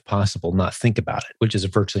 including, if possible, not think about it, which is a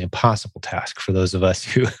virtually impossible task for those of us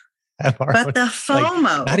who have our But the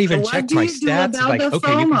FOMO. Not even check my stats.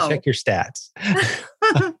 Okay, you can check your stats.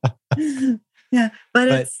 Yeah,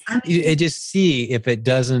 but it just see if it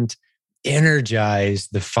doesn't energize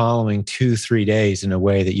the following 2-3 days in a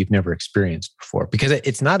way that you've never experienced before, because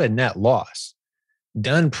it's not a net loss.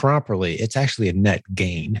 Done properly, it's actually a net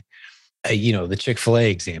gain. The Chick-fil-A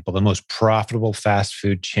example, the most profitable fast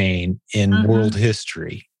food chain in world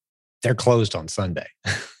history, they're closed on Sunday.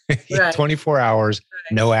 24 hours,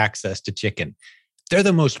 no access to chicken. They're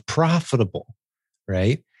the most profitable,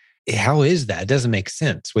 right? How is that? It doesn't make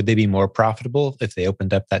sense. Would they be more profitable if they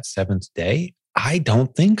opened up that 7th day? I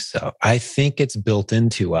don't think so. I think it's built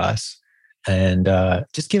into us. And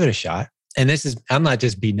just give it a shot. And I'm not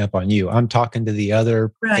just beating up on you. I'm talking to the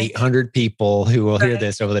other 800 people who will hear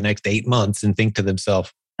this over the next 8 months and think to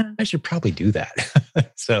themselves, I should probably do that.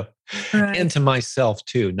 So, Right. and to myself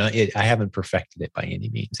too. I haven't perfected it by any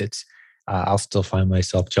means. I'll still find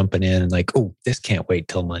myself jumping in and like, oh, this can't wait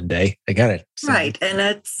till Monday. I got it. Right.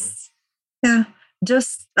 And yeah,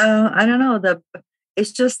 just, I don't know,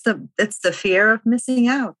 it's the fear of missing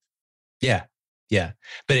out. Yeah. Yeah.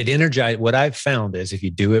 But what I've found is if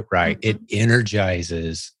you do it right, it Mhm.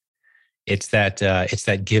 energizes. It's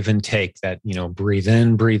that give and take, that, breathe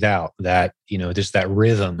in, breathe out, that, just that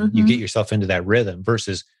rhythm. You get Mhm. yourself into that rhythm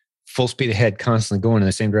versus full speed ahead, constantly going in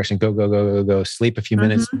the same direction, go, go, go, go, go, sleep a few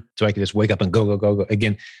minutes Mhm. so I can just wake up and go, go, go, go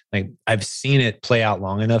again. Like I've seen it play out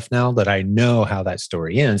long enough now that I know how that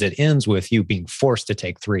story ends. It ends with you being forced to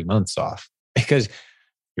take 3 months off because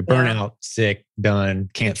you're Yeah. burnout, sick, done,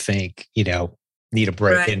 can't think, need a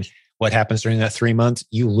break. And Right. what happens during that 3 months?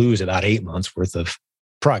 You lose about 8 months worth of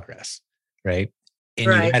progress, right? And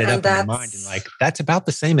you Right. add it And up in your mind and like, that's about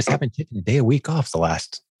the same as having taken a day a week off the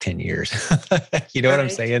last 10 years. You know what I'm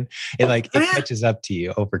right. saying? Oh, It yeah, catches up to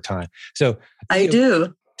you over time. So, I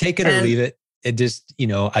do. take it or And leave it. It just,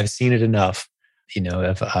 I've seen it enough.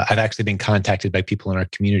 I've actually been contacted by people in our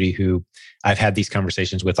community who I've had these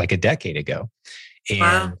conversations with like a decade ago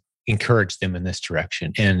wow. and encouraged them in this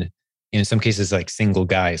direction. And in some cases, like single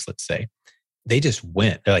guys, let's say, they just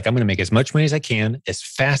went. They're like, I'm going to make as much money as I can, as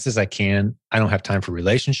fast as I can. I don't have time for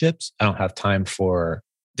relationships. I don't have time for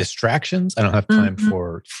distractions. I don't have time Mhm.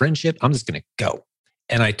 for friendship. I'm just going to go.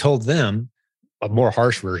 And I told them a more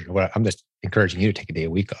harsh version of what I'm just encouraging you to take a day a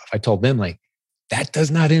week off. I told them, like, that does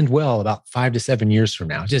not end well about 5 to 7 years from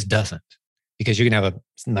now. It just doesn't, because you're going to have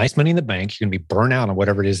a nice money in the bank. You're going to be burnt out on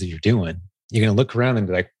whatever it is that you're doing. You're going to look around and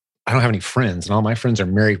be like, I don't have any friends, and all my friends are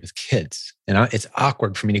married with kids, and it's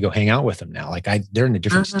awkward for me to go hang out with them now. Like they're in a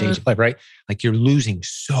different stage Mhm. of life, right? Like you're losing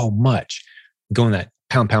so much, going that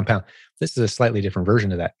pound, pound, pound. This is a slightly different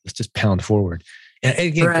version of that. Let's just pound forward. And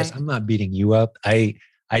again, Chris, Right. I'm not beating you up. I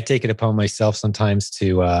take it upon myself sometimes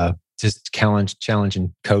to just challenge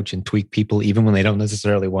and coach and tweak people, even when they don't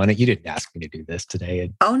necessarily want it. You didn't ask me to do this today,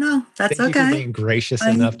 and Oh no, that's thank you for okay. being gracious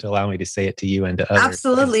I enough to allow me to say it to you and to others, because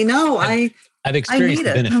absolutely no. I've I've I experienced need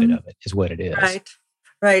the it. benefit of it, is what it is. Right.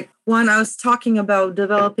 Right. When I was talking about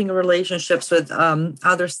developing relationships with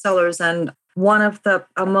other sellers, and one of the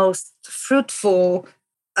most fruitful,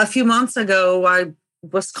 a few months ago, I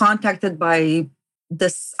was contacted by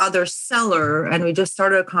this other seller, and we just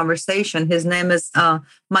started a conversation. His name is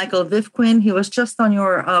Michael Vivquin. He was just on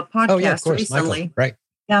your Oh yeah, of podcast course, Michael. recently. Right.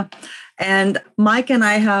 Yeah. And Mike and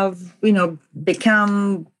I have,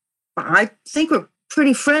 become, I think we're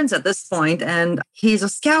pretty friends at this point. And he's a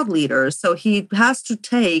scout leader. So he has to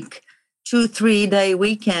take 2, 3 day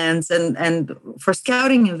weekends and for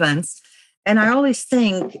scouting events. And I always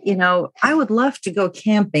think, I would love to go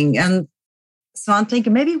camping. And so I'm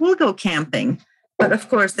thinking maybe we'll go camping. But of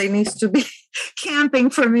course, there needs to be camping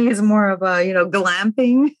for me is more of a,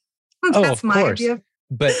 glamping. Oh, That's of my course. idea.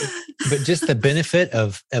 But just the benefit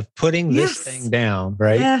of putting this thing Yes. down,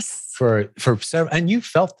 right? Yes. For several, and you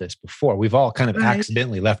felt this before. We've all kind of Right.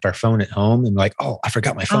 accidentally left our phone at home and like, oh, I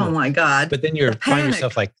forgot my Oh phone. my God. But then The you find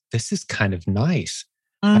yourself panic. like, this is kind of nice.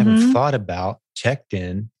 I haven't Mm-hmm. thought about, checked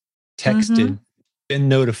in, Mm-hmm. texted, been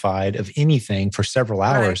notified of anything for several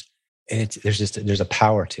Right. hours. And there's a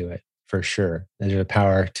power to it for sure. There's a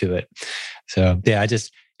power to it. So yeah,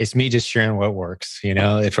 it's me just sharing what works,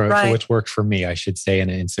 for Right. what's worked for me, I should say,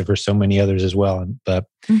 and so for so many others as well. But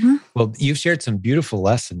Mm-hmm. well, you've shared some beautiful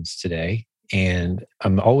lessons today, and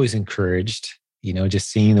I'm always encouraged, just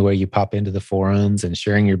seeing the way you pop into the forums and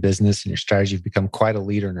sharing your business and your strategy. You've become quite a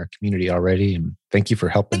leader in our community already. And thank you for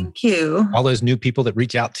helping Thank you. all those new people that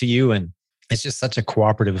reach out to you. And it's just such a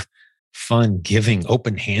cooperative, fun, giving,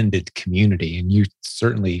 open-handed community. And you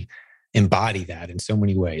certainly embody that in so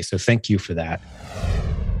many ways. So thank you for that.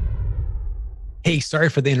 Hey, sorry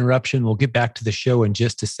for the interruption. We'll get back to the show in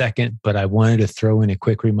just a second, but I wanted to throw in a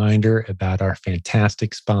quick reminder about our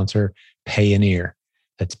fantastic sponsor, Payoneer.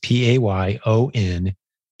 That's Payoneer.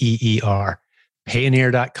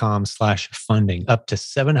 Payoneer.com/funding, up to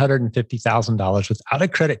 $750,000 without a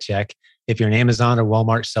credit check. If you're an Amazon or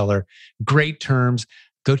Walmart seller, great terms.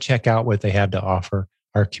 Go check out what they have to offer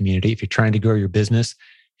our community. If you're trying to grow your business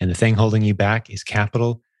and the thing holding you back is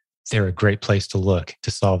capital, they're a great place to look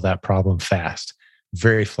to solve that problem fast.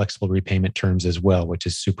 Very flexible repayment terms as well, which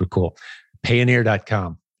is super cool.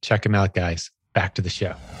 Payoneer.com. Check them out, guys. Back to the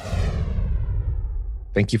show.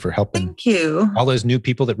 Thank you for helping Thank you. all those new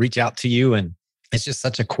people that reach out to you. And it's just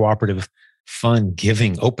such a cooperative, fun,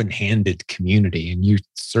 giving, open-handed community. And you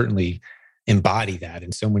certainly embody that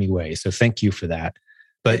in so many ways. So thank you for that.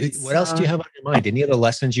 But It's what else do you have on your mind? Any other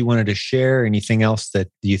lessons you wanted to share? Anything else that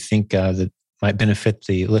you think that might benefit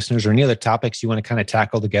the listeners, or any other topics you want to kind of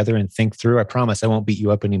tackle together and think through? I promise I won't beat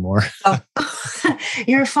you up anymore. Oh,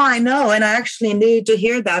 you're fine. No, and I actually need to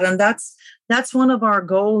hear that. And that's one of our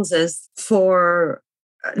goals is for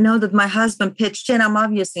know that my husband pitched in. I'm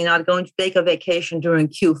obviously not going to take a vacation during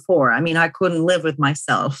Q4. I mean, I couldn't live with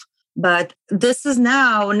myself. But this is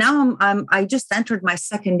now I just entered my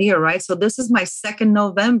second year, right? So this is my second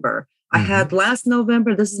November. I had last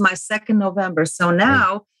November. This is my second November. So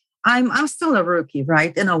now I'm still a rookie,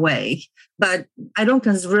 right? In a way, but I don't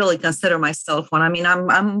really consider myself one. I mean,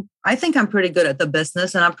 I think I'm pretty good at the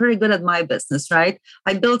business, and I'm pretty good at my business, right?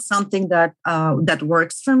 I built something that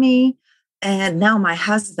works for me. And now my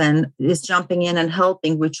husband is jumping in and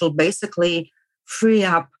helping, which will basically free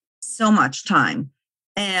up so much time.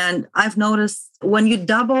 And I've noticed when you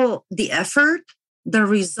double the effort, the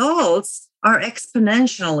results are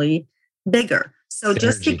exponentially bigger. So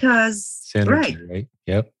just because, Synergy, right?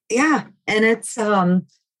 Yep. Yeah. And it's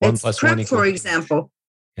prep, for example.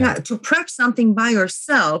 Yeah. To prep something by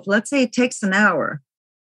yourself, let's say it takes an hour.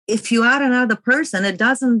 If you add another person, it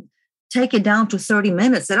doesn't take it down to 30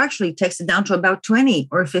 minutes. It actually takes it down to about 20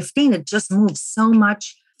 or 15. It just moves so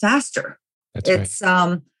much faster. That's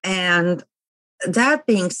right. And that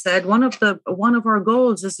being said, one of our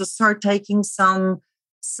goals is to start taking some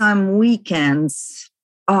weekends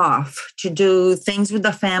off to do things with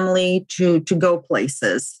the family, to go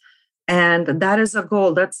places. And that is a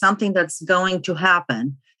goal. That's something that's going to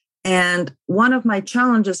happen. And one of my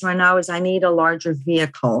challenges right now is I need a larger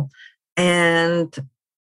vehicle. And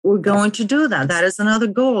we're going to do that. That is another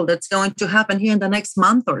goal that's going to happen here in the next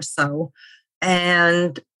month or so.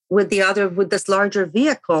 And with this larger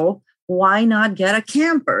vehicle, why not get a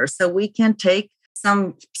camper so we can take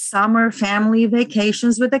some summer family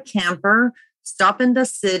vacations with a camper, stop in the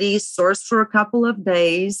city, source for a couple of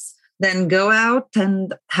days, then go out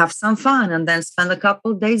and have some fun, and then spend a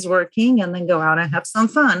couple of days working and then go out and have some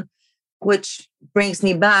fun, which brings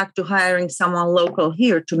me back to hiring someone local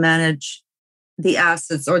here to manage the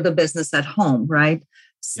assets or the business at home, right?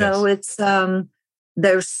 So It's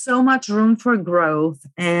there's so much room for growth,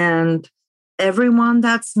 and everyone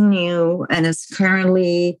that's new and is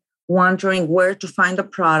currently wondering where to find a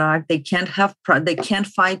product, they can't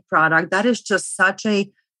find product. That is just such a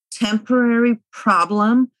temporary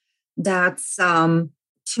problem. That's to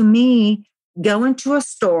me, go into a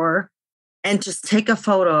store and just take a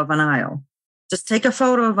photo of an aisle. Just take a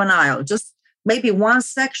photo of an aisle. Just maybe one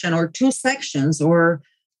section or two sections,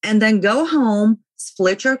 and then go home,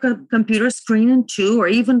 split your computer screen in two, or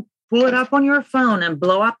even pull it up on your phone and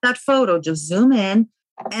blow up that photo. Just zoom in.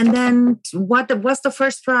 And then what's the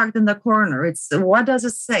first product in the corner? What does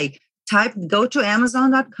it say? Go to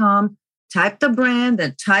Amazon.com, type the brand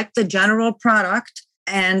and type the general product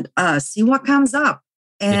and see what comes up.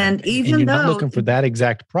 And even you're though not looking for that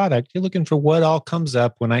exact product, you're looking for what all comes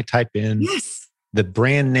up when I type in the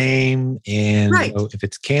brand name. And if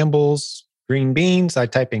it's Campbell's green beans, I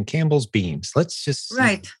type in Campbell's beans. Let's just see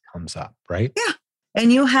what comes up, right? Yeah.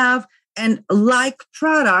 And like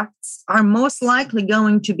products are most likely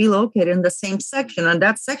going to be located in the same section. And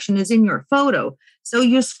that section is in your photo. So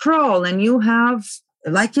you scroll and you have,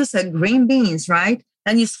 like you said, green beans, right?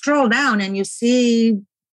 And you scroll down and you see,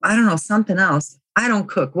 I don't know, something else. I don't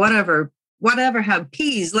cook, whatever have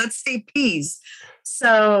peas. Let's say peas.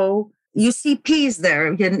 So you see peas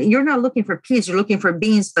there. You're not looking for peas, you're looking for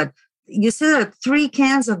beans, but you see that 3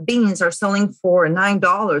 cans of beans are selling for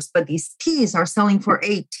 $9, but these peas are selling for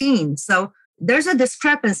 $18. So there's a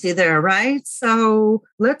discrepancy there, right? So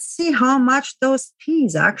let's see how much those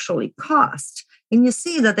peas actually cost. And you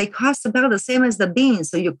see that they cost about the same as the beans.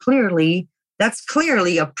 So that's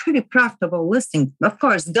clearly a pretty profitable listing. Of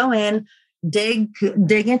course, go in, dig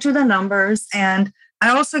into the numbers. And I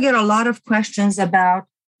also get a lot of questions about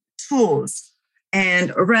tools and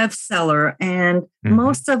RevSeller. And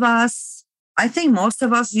most of us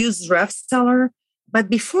use RevSeller. But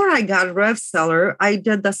before I got RevSeller, I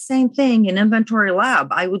did the same thing in Inventory Lab.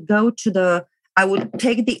 I would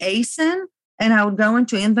take the ASIN and I would go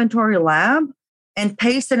into Inventory Lab and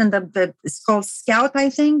paste it in it's called Scout, I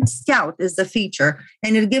think. Scout is the feature.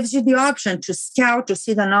 And it gives you the option to scout to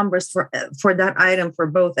see the numbers for that item for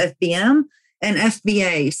both FBM and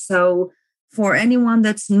FBA. So for anyone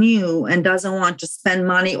that's new and doesn't want to spend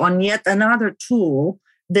money on yet another tool,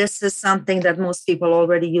 this is something that most people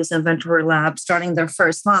already use Inventory Lab starting their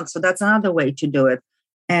first month. So that's another way to do it.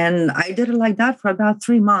 And I did it like that for about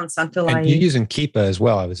 3 months until you're using Keepa as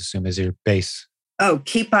well, I would assume, as your base. Oh,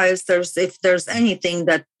 Keepa is if there's anything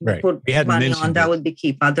that you put money on, that would be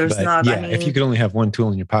Keepa. There's not. Yeah, if you could only have one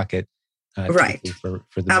tool in your pocket, Right. For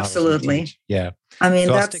the Absolutely. Yeah. I mean,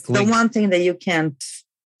 so that's the one thing that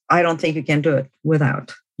I don't think you can do it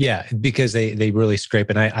without. Yeah, because they really scrape.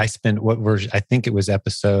 And I spent I think it was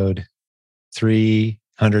episode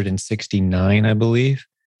 369, I believe.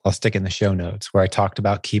 I'll stick in the show notes where I talked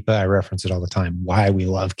about Keepa. I reference it all the time. Why we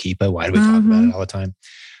love Keepa. Why do we talk about it all the time?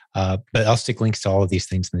 But I'll stick links to all of these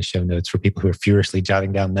things in the show notes for people who are furiously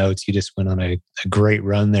jotting down notes. You just went on a great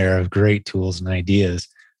run there of great tools and ideas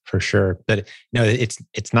for sure. But no, it's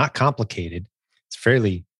not complicated. It's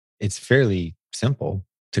fairly simple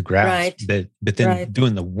to grasp. Right. But then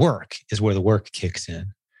doing the work is where the work kicks in.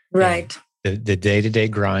 Right. The day-to-day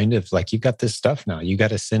grind of like, you've got this stuff now, you got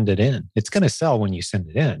to send it in. It's going to sell when you send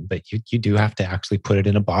it in, but you do have to actually put it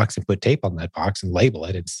in a box and put tape on that box and label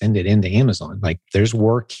it and send it into Amazon. Like there's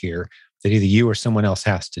work here that either you or someone else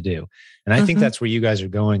has to do. And I think that's where you guys are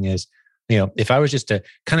going is, if I was just to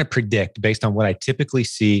kind of predict based on what I typically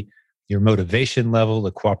see, your motivation level,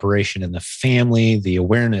 the cooperation in the family, the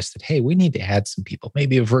awareness that, hey, we need to add some people,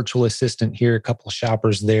 maybe a virtual assistant here, a couple of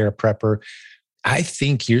shoppers there, a prepper. I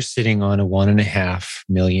think you're sitting on a $1.5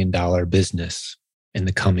 million business in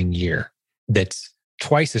the coming year that's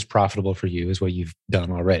twice as profitable for you as what you've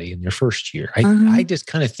done already in your first year. I just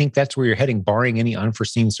kind of think that's where you're heading, barring any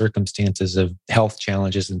unforeseen circumstances of health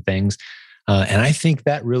challenges and things. And I think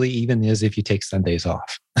that really even is if you take Sundays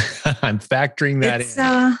off. I'm factoring that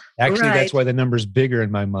in. Actually, that's why the number's bigger in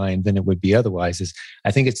my mind than it would be otherwise. Is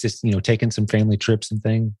I think it's just, taking some family trips and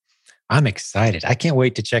things. I'm excited. I can't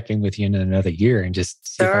wait to check in with you in another year and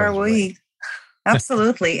just see. Are we?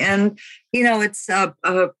 Absolutely. And, it's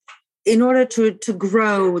in order to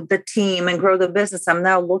grow the team and grow the business, I'm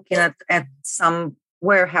now looking at some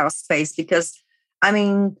warehouse space because,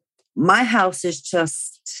 my house is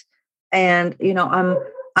just, and,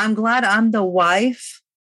 I'm glad I'm the wife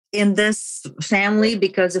in this family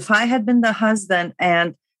because if I had been the husband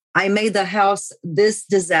and I made the house this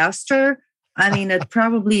disaster, it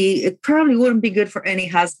probably wouldn't be good for any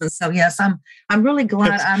husband. So yes, I'm really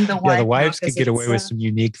glad I'm the wife. Yeah, the wives can get away with some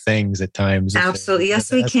unique things at times. Absolutely,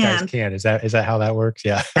 yes, we can. Is that how that works?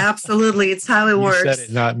 Yeah, absolutely, it's how it works. You said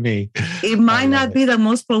it, not me. It might not be the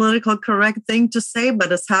most politically correct thing to say,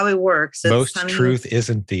 but it's how it works. Most truth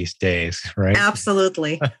isn't these days, right?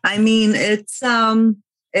 Absolutely.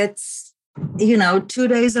 It's 2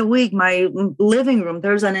 days a week. My living room,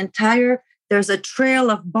 there's a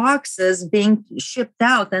trail of boxes being shipped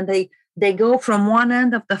out, and they go from one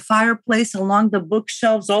end of the fireplace along the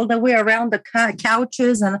bookshelves all the way around the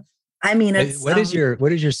couches. And it's what is your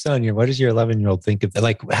son? What does your 11-year-old think of that?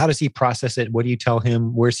 Like, how does he process it? What do you tell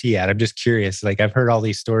him? Where's he at? I'm just curious. Like, I've heard all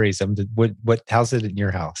these stories. How's it in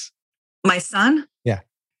your house? My son? Yeah.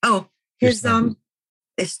 Oh, his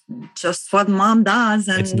it's just what mom does,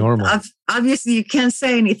 and it's normal. Obviously, you can't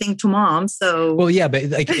say anything to mom. So, well, yeah, but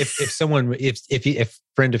like, if someone, if a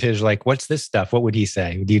friend of his, like, what's this stuff? What would he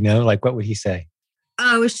say? Do you know? Like, what would he say?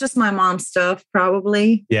 Oh, it's just my mom's stuff,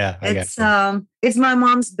 probably. Yeah, it's my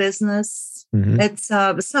mom's business. Mm-hmm. It's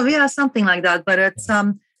something like that. But it's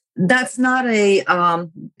that's not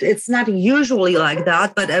it's not usually like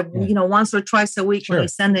that. But once or twice a week when we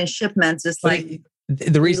send in shipments, it's like.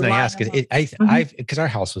 The reason I ask is because our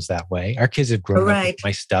house was that way. Our kids have grown up with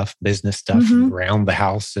my stuff, business stuff around the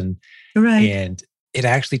house. And it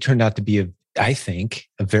actually turned out to be, I think,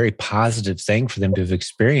 a very positive thing for them to have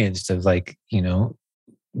experienced of like,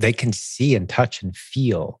 they can see and touch and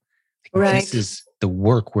feel. Like, this is the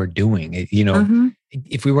work we're doing.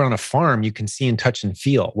 If we were on a farm, you can see and touch and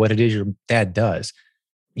feel what it is your dad does.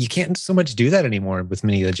 You can't so much do that anymore with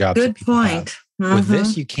many of the jobs. Good point. Mm-hmm. With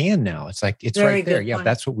this, you can now. It's like, it's very right there. Yeah,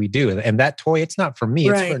 that's what we do. And that toy, it's not for me.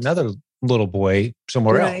 It's for another little boy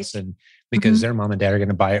somewhere else. And because their mom and dad are going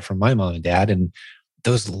to buy it from my mom and dad. And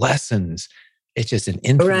those lessons, it's just an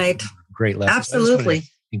infinite great lesson. Absolutely. So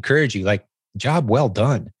encourage you, like, job well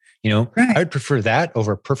done. I would prefer that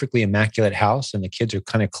over a perfectly immaculate house. And the kids are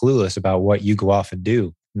kind of clueless about what you go off and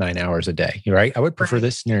do 9 hours a day. Right. I would prefer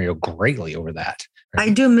this scenario greatly over that. I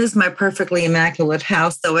do miss my perfectly immaculate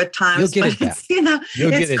house, though, at times. You'll get it back.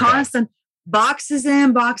 It's constant. Boxes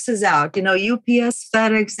in, boxes out. UPS,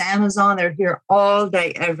 FedEx, Amazon, they're here all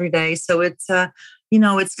day, every day. So it's,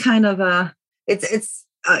 it's kind of it's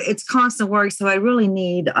constant work. So I really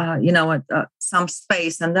need, some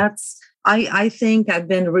space. And I think I've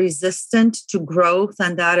been resistant to growth.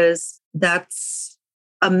 And that's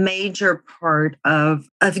a major part of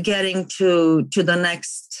getting to the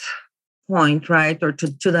next point, right? Or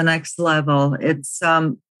to the next level. It's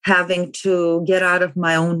having to get out of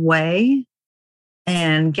my own way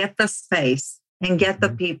and get the space and get the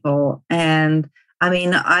people. And I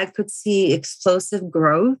mean, I could see explosive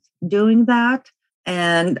growth doing that.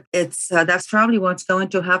 And it's that's probably what's going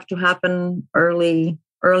to have to happen early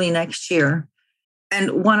next year.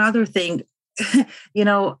 And one other thing,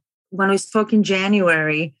 when we spoke in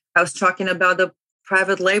January, I was talking about the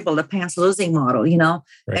private label, the pants losing model,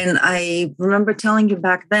 Right. and I remember telling you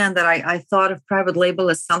back then that I thought of private label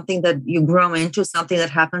as something that you grow into, something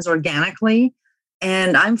that happens organically.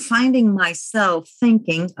 And I'm finding myself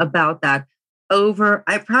thinking about that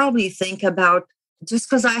I probably think about just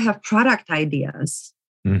because I have product ideas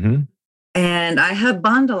Mm-hmm. and I have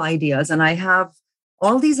bundle ideas and I have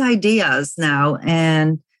all these ideas now.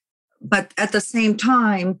 But at the same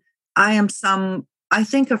time, I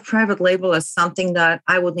think of private label as something that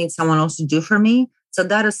I would need someone else to do for me. So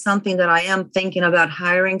that is something that I am thinking about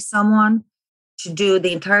hiring someone to do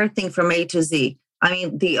the entire thing from A to Z. I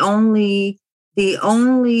mean, the only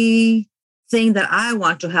thing that I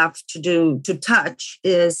want to have to touch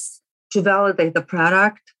is to validate the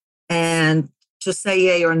product and to say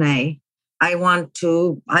yay or nay. I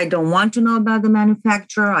don't want to know about the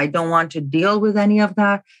manufacturer. I don't want to deal with any of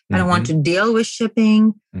that. I don't want to deal with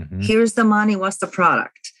shipping. Mm-hmm. Here's the money. What's the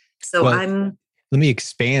product? So let me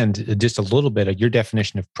expand just a little bit. Your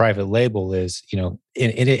definition of private label is, and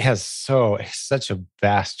it has such a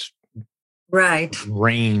vast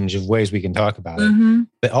range of ways we can talk about it.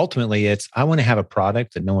 But ultimately I want to have a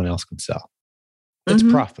product that no one else can sell. That's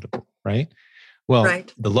profitable, right? Well,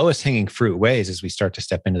 the lowest hanging fruit ways as we start to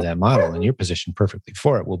step into that model, and you're positioned perfectly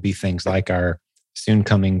for it, will be things like our soon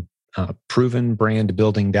coming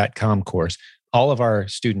provenbrandbuilding.com course. All of our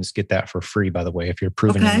students get that for free, by the way. If you're a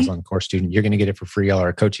proven Amazon course student, you're going to get it for free. All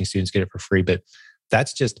our coaching students get it for free. But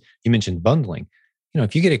that's just, you mentioned bundling.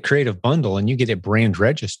 If you get a creative bundle and you get it brand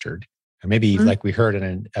registered, or maybe like we heard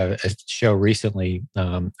in a show recently,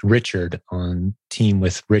 Richard on team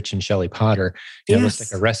with Rich and Shelley Potter, let's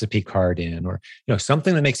like a recipe card in, or,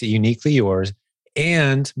 something that makes it uniquely yours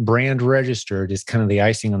and brand registered is kind of the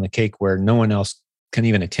icing on the cake where no one else can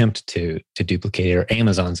even attempt to duplicate it, or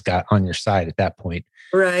Amazon's got on your side at that point.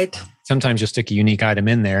 Right. Sometimes you'll stick a unique item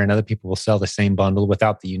in there and other people will sell the same bundle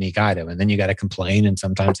without the unique item. And then you got to complain. And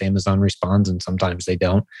sometimes Amazon responds and sometimes they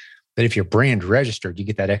don't. But if you're brand registered, you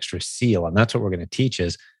get that extra seal. And that's what we're going to teach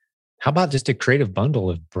is, how about just a creative bundle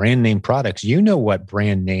of brand name products? You know what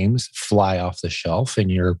brand names fly off the shelf in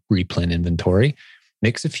your replen inventory.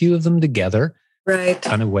 Mix a few of them together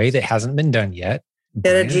in a way that hasn't been done yet.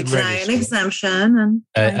 Get a GKIN exemption.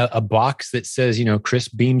 And a box that says, Chris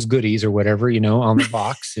Beams Goodies or whatever, on the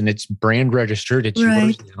box, and it's brand registered. It's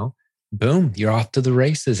yours now. Boom, you're off to the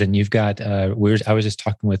races. And you've got, I was just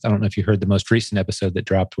talking with, I don't know if you heard the most recent episode that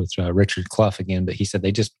dropped with Richard Clough again, but he said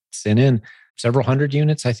they just sent in several hundred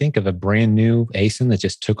units, I think, of a brand new ASIN that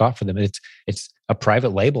just took off for them. It's a private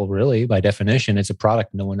label, really, by definition. It's a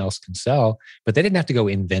product no one else can sell, but they didn't have to go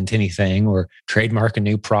invent anything or trademark a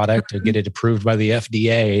new product or get it approved by the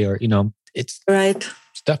FDA or, it's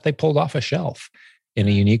stuff they pulled off a shelf in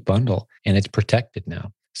a unique bundle, and it's protected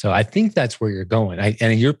now. So I think that's where you're going.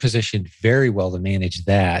 And you're positioned very well to manage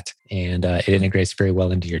that. And it integrates very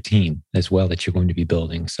well into your team as well that you're going to be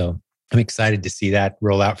building. So I'm excited to see that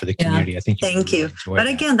roll out for the community. I think thank you. But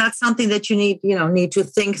again, that's something that you need to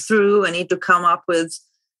think through and need to come up with.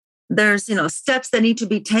 There's, steps that need to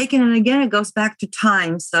be taken. And again, it goes back to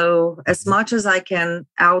time. So as much as I can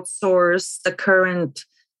outsource the current,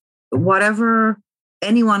 whatever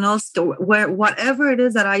anyone else, whatever it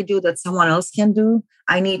is that I do that someone else can do,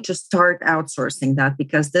 I need to start outsourcing that,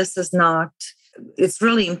 because this is not, it's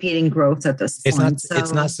really impeding growth at this point.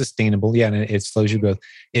 It's not sustainable. Yeah. And it slows your growth.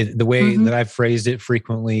 The way that I've phrased it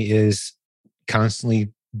frequently is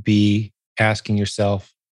constantly be asking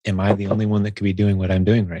yourself, am I the only one that could be doing what I'm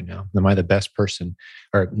doing right now? Am I the best person?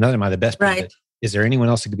 Or not am I the best person? Is there anyone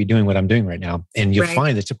else that could be doing what I'm doing right now? And you'll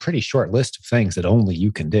find it's a pretty short list of things that only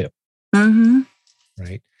you can do.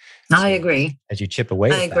 Right? I agree. As you chip away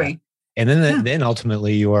at that. And then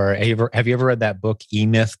ultimately have you ever read that book,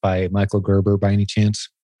 E-Myth by Michael Gerber by any chance?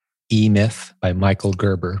 E-Myth by Michael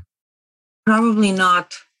Gerber. Probably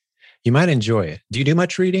not. You might enjoy it. Do you do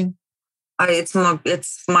much reading? It's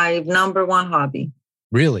my number one hobby.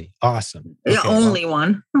 Really? Awesome. Okay, only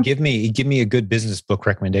one. give me a good business book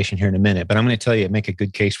recommendation here in a minute, but I'm going to tell you, make a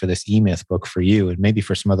good case for this E-Myth book for you and maybe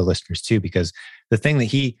for some other listeners too, because the thing that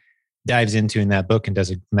he dives into in that book and does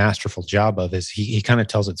a masterful job of is he kind of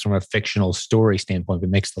tells it from a fictional story standpoint, but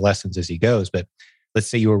makes the lessons as he goes. But let's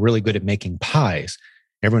say you were really good at making pies.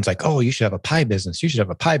 Everyone's like, oh, you should have a pie business. You should have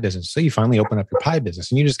a pie business. So you finally open up your pie business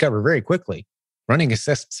and you discover very quickly running a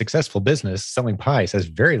successful business, selling pies has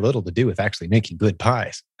very little to do with actually making good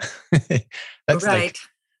pies. That's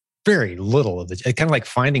very little of it. Kind of like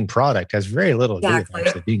finding product has very little to do with Exactly.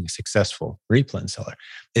 actually being a successful replens seller.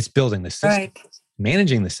 It's building the system, Right.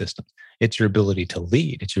 managing the system. It's your ability to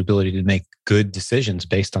lead. It's your ability to make good decisions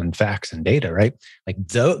based on facts and data, right? Like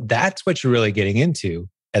that's what you're really getting into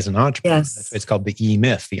as an entrepreneur. Yes. It's called the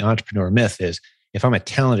E-myth. The entrepreneur myth is, if I'm a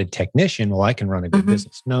talented technician, well, I can run a good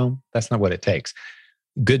business. No, that's not what it takes.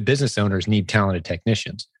 Good business owners need talented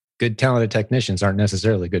technicians. Good talented technicians aren't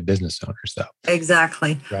necessarily good business owners, though.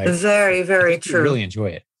 Exactly. Right? Very, very true. You really enjoy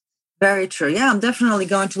it. Very true. Yeah, I'm definitely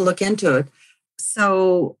going to look into it.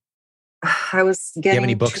 So I was getting... Do you have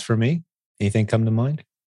any books for me? Anything come to mind?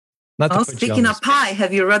 Speaking of pie,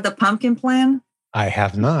 have you read The Pumpkin Plan? I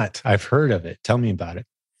have not. I've heard of it. Tell me about it.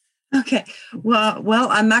 Okay. Well,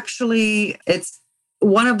 I'm actually, it's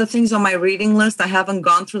one of the things on my reading list. I haven't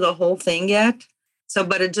gone through the whole thing yet. So,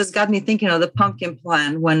 but it just got me thinking of The Pumpkin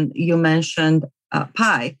Plan when you mentioned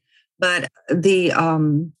pie. But the,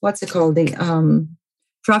 what's it called? The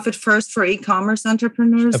Profit First for E-commerce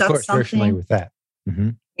entrepreneurs. Of course, very familiar with that.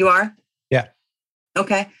 Mm-hmm. You are? Yeah.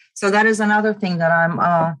 Okay. So that is another thing that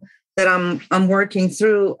I'm working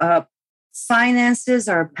through. Finances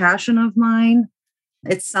are a passion of mine.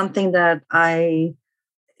 It's something that I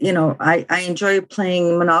enjoy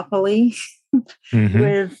playing Monopoly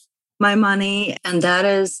with my money. And that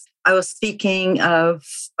is, I was speaking of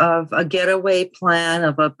a getaway plan,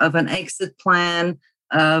 of an exit plan,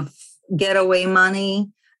 of getaway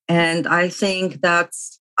money. And I think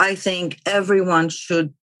everyone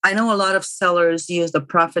should. I know a lot of sellers use the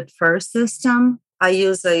Profit First system. I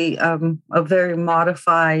use a very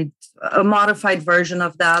modified version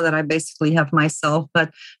of that I basically have myself.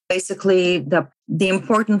 But basically, the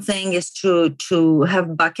important thing is to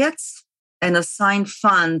have buckets and assign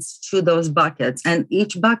funds to those buckets. And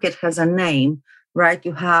each bucket has a name, right?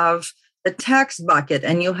 You have the tax bucket,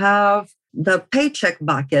 and you have the paycheck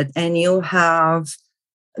bucket, and you have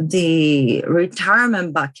the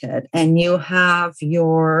retirement bucket, and you have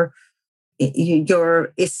your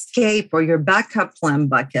escape or your backup plan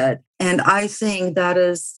bucket. And I think that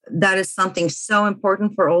is something so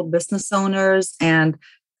important for old business owners. And,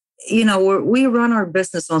 we run our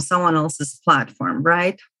business on someone else's platform,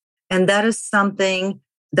 right? And that is something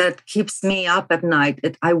that keeps me up at night.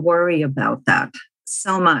 I worry about that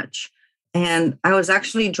so much. And I was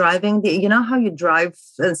actually driving how you drive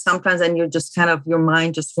sometimes and you just kind of, your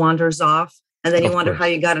mind just wanders off. And then you wonder how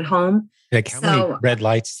you got it home. Like, how many red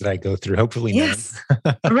lights did I go through? Hopefully yes.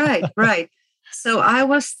 none. Right. So I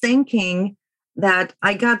was thinking that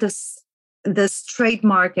I got this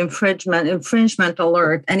trademark infringement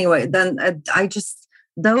alert. Anyway, then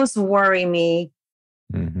those worry me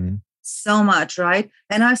so much, right?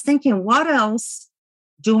 And I was thinking, what else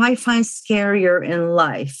do I find scarier in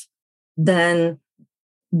life than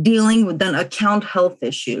dealing with account health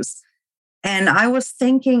issues? And I was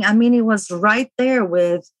thinking, it was right there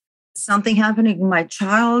with something happening to my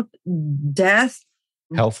child, death,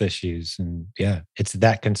 health issues. And it's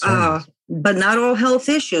that concern. But not all health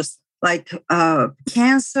issues, like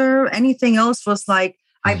cancer, anything else was like,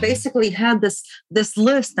 I basically had this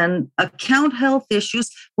list, and account health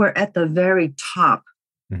issues were at the very top,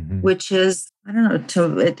 which is, I don't know,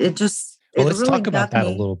 let's really talk about that a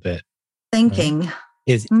little bit. Thinking. Right?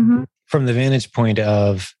 Is from the vantage point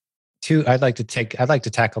of I'd like to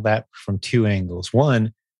tackle that from two angles.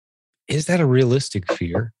 One, is that a realistic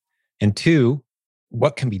fear? And two,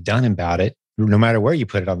 what can be done about it, no matter where you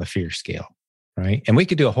put it on the fear scale, right? And we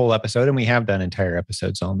could do a whole episode, and we have done entire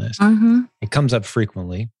episodes on this. It comes up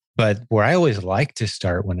frequently, but where I always like to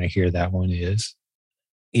start when I hear that one is,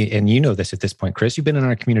 and you know this at this point, Chris, you've been in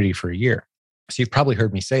our community for a year. So you've probably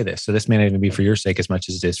heard me say this. So this may not even be for your sake as much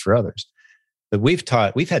as it is for others. But we've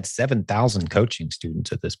had 7,000 coaching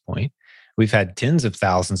students at this point. We've had tens of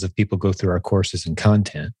thousands of people go through our courses and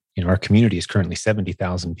content. Our community is currently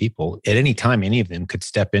 70,000 people. At any time, any of them could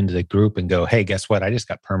step into the group and go, hey, guess what? I just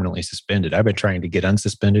got permanently suspended. I've been trying to get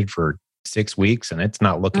unsuspended for 6 weeks and it's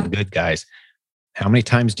not looking good, guys. How many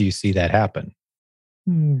times do you see that happen?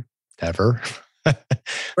 Ever.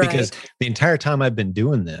 Because the entire time I've been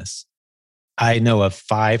doing this, I know of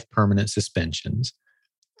 5 permanent suspensions.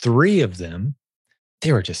 3 of them,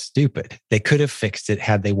 they were just stupid. They could have fixed it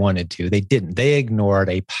had they wanted to. They didn't. They ignored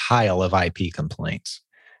a pile of IP complaints.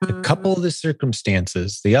 A couple of the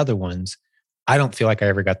circumstances, the other ones, I don't feel like I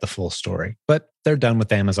ever got the full story, but they're done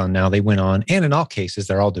with Amazon now. They went on, and in all cases,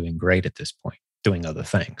 they're all doing great at this point, doing other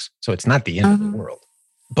things. So it's not the end of the world,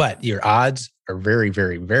 but your odds are very,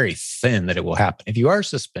 very, very thin that it will happen. If you are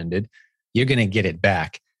suspended, you're going to get it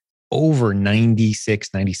back over 96,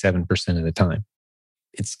 97% of the time.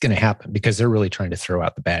 It's going to happen because they're really trying to throw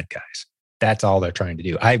out the bad guys. That's all they're trying to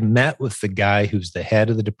do. I've met with the guy who's the head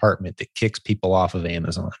of the department that kicks people off of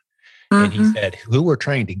Amazon. And he said, who we're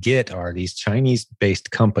trying to get are these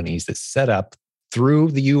Chinese-based companies that set up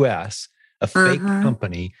through the US a fake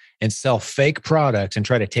company and sell fake products and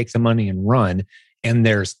try to take the money and run. And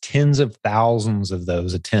there's tens of thousands of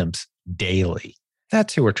those attempts daily.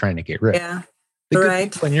 That's who we're trying to get rid of. Yeah. The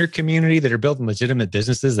good people in your community that are building legitimate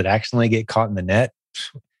businesses that accidentally get caught in the net,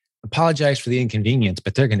 apologize for the inconvenience,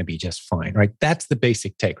 but they're going to be just fine, right? That's the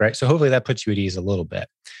basic take, right? So hopefully that puts you at ease a little bit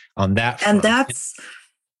on that front.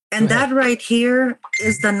 And that right here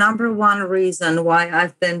is the number one reason why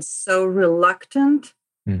I've been so reluctant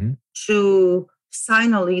to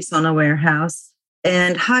sign a lease on a warehouse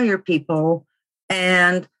and hire people.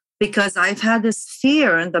 And because I've had this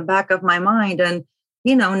fear in the back of my mind. And,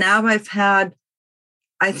 now I've had,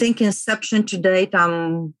 I think inception to date,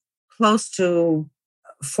 I'm close to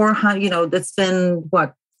 400, that's been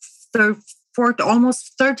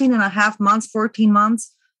almost 13 and a half months, 14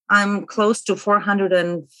 months. I'm close to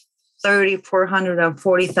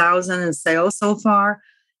 440,000 in sales so far.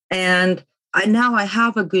 And I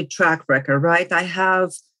have a good track record, right? I had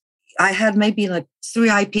maybe like 3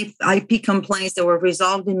 IP complaints that were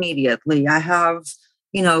resolved immediately. I have,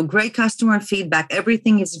 great customer feedback.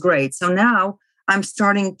 Everything is great. So now I'm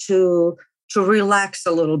starting to relax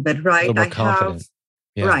a little bit, right? A little more confident.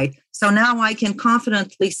 Right. So now I can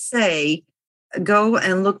confidently go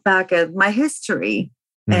and look back at my history.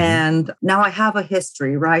 And now I have a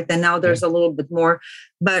history, right? And now there's a little bit more,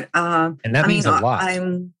 but and that means a lot.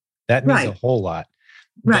 That means a whole lot,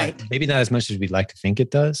 right? Maybe not as much as we'd like to think it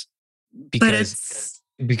does, because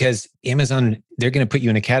Amazon, they're going to put you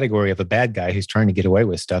in a category of a bad guy who's trying to get away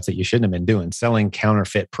with stuff that you shouldn't have been doing, selling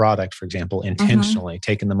counterfeit product, for example, intentionally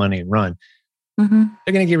taking the money and run. They're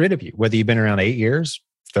going to get rid of you, whether you've been around 8 years,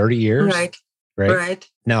 30 years, right?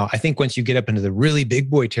 Now, I think once you get up into the really big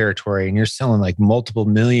boy territory and you're selling like multiple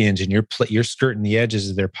millions and you're skirting the edges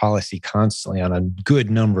of their policy constantly on a good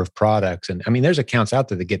number of products. And I mean, there's accounts out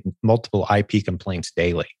there that get multiple IP complaints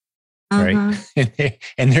daily, right?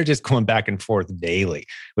 And they're just going back and forth daily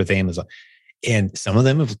with Amazon. And some of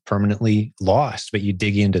them have permanently lost, but you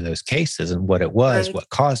dig into those cases and what it was, what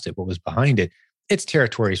caused it, what was behind it. It's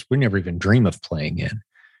territories we never even dream of playing in,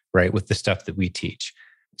 right? With the stuff that we teach.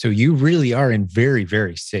 So you really are in very,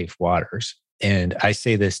 very safe waters. And I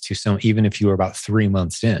say this to some, even if you were about 3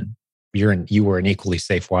 months in, you were in equally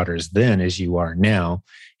safe waters then as you are now.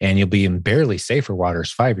 And you'll be in barely safer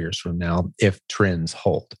waters 5 years from now if trends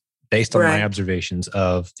hold, based on my observations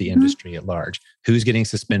of the industry at large. Who's getting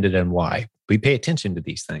suspended and why? We pay attention to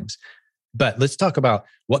these things. But let's talk about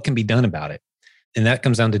what can be done about it. And that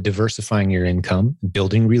comes down to diversifying your income,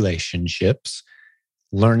 building relationships,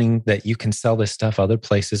 learning that you can sell this stuff other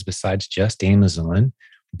places besides just Amazon,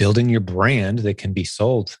 building your brand that can be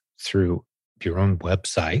sold through your own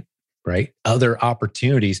website, right? Other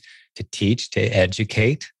opportunities to teach, to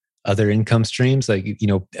educate, other income streams. Like,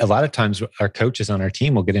 a lot of times our coaches on our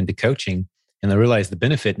team will get into coaching and they'll realize the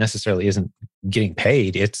benefit necessarily isn't getting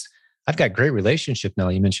paid. It's, I've got great relationship now.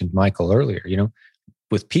 You mentioned Michael earlier,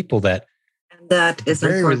 with people that is a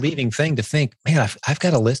very relieving thing to think, man, I've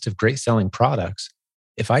got a list of great selling products.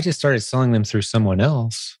 If I just started selling them through someone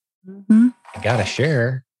else, I got to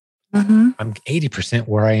share. I'm 80%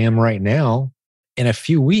 where I am right now in a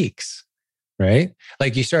few weeks, right?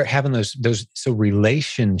 Like you start having those, so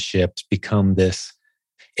relationships become this,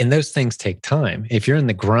 and those things take time. If you're in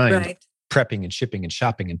the grind, prepping and shipping and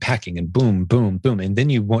shopping and packing and boom, boom, boom, and then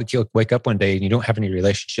you wake up one day and you don't have any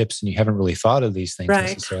relationships and you haven't really thought of these things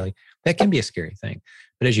necessarily, that can be a scary thing.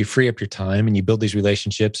 But as you free up your time and you build these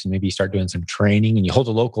relationships and maybe you start doing some training and you hold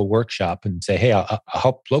a local workshop and say, hey, I'll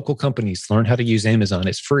help local companies learn how to use Amazon.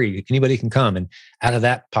 It's free. Anybody can come. And out of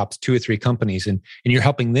that pops 2 or 3 companies and you're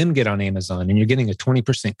helping them get on Amazon and you're getting a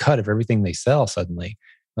 20% cut of everything they sell suddenly.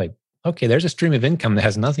 Like, okay, there's a stream of income that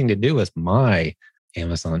has nothing to do with my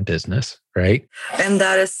Amazon business, right? And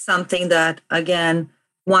that is something that, again,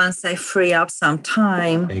 once I free up some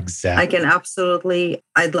time, I'd absolutely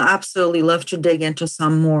love to dig into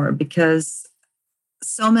some more because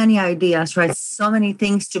so many ideas, right? So many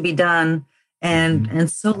things to be done and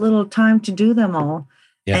so little time to do them all.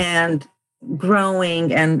 And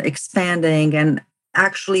growing and expanding and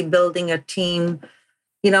actually building a team.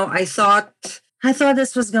 I thought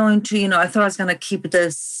this was going to, I thought I was going to keep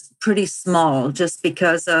this pretty small just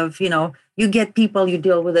because of, you get people, you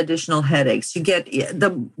deal with additional headaches. You get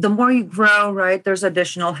the more you grow, right? There's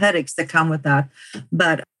additional headaches that come with that.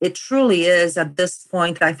 But it truly is at this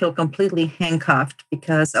point, I feel completely handcuffed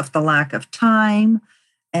because of the lack of time.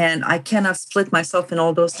 And I cannot split myself in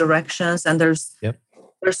all those directions. And there's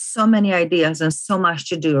there's so many ideas and so much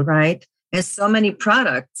to do, right? And so many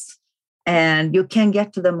products, and you can't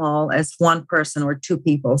get to them all as one person or two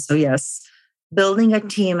people. So yes, building a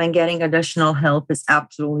team and getting additional help is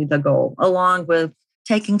absolutely the goal, along with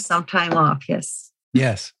taking some time off. Yes.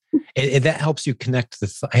 Yes. That helps you connect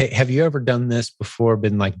have you ever done this before,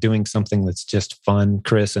 been like doing something that's just fun,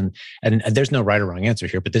 Chris? And there's no right or wrong answer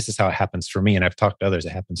here, but this is how it happens for me. And I've talked to others,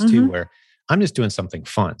 it happens too, where I'm just doing something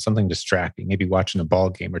fun, something distracting, maybe watching a ball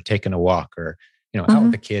game or taking a walk or, out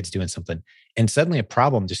with the kids doing something. And suddenly a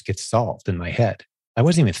problem just gets solved in my head. I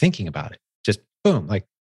wasn't even thinking about it. Just boom. Like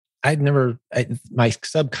my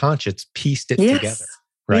subconscious pieced it together.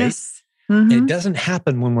 Right. Yes. It doesn't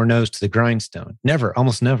happen when we're nose to the grindstone. Never,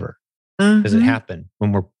 almost never does it happen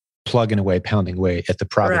when we're plugging away, pounding away at the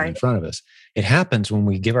problem in front of us. It happens when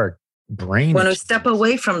we give our brain. When we step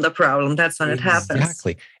away from the problem, that's when it happens.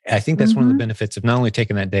 Exactly. I think that's one of the benefits of not only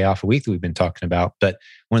taking that day off a week that we've been talking about, but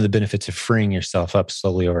one of the benefits of freeing yourself up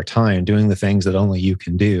slowly over time, doing the things that only you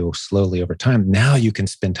can do slowly over time. Now you can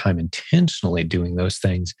spend time intentionally doing those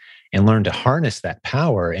things and learn to harness that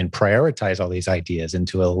power and prioritize all these ideas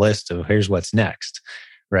into a list of here's what's next,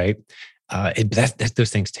 right? Those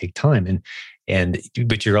things take time.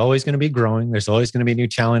 But you're always going to be growing. There's always going to be a new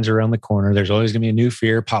challenge around the corner. There's always going to be a new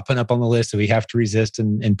fear popping up on the list that we have to resist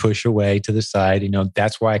and push away to the side.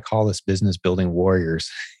 That's why I call this business building warriors.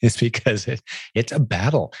 It's because it's a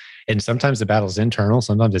battle. And sometimes the battle is internal,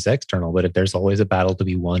 sometimes it's external, but there's always a battle to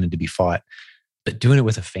be won and to be fought. But doing it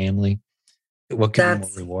with a family, what can be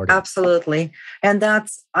more rewarding? Absolutely. And I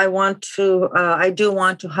do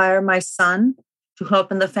want to hire my son to help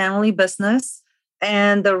in the family business.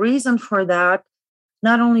 And the reason for that,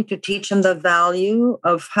 not only to teach him the value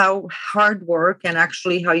of how hard work and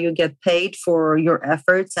actually how you get paid for your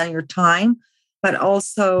efforts and your time, but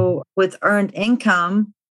also with earned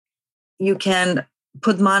income, you can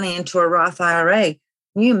put money into a Roth IRA.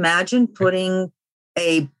 Can you imagine putting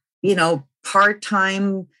a,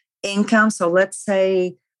 part-time income? So let's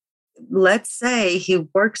say he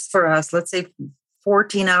works for us, let's say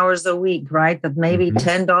 14 hours a week, right? But maybe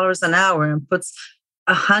 $10 an hour, and puts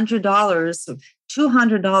 $100,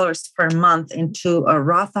 $200 per month into a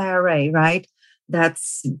Roth IRA, right?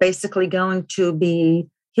 That's basically going to be,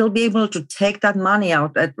 he'll be able to take that money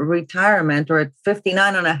out at retirement or at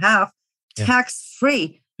 59 and a half, tax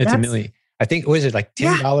free. It's a million. I think, what is it, like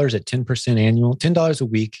 $10 at 10% annual, $10 a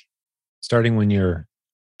week, starting when you're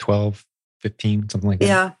 12, 15, something like that.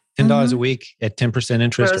 Yeah. $10 a week at 10%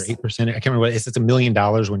 interest or 8%. I can't remember what it's $1 million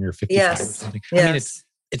when you're 55 or something. Yes. I mean,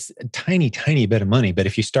 it's a tiny, tiny bit of money, but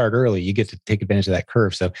if you start early, you get to take advantage of that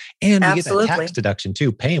curve. So, and you get that tax deduction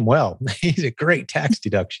too. Pay him well. He's a great tax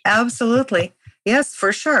deduction. Absolutely. Yes,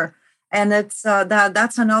 for sure. And it's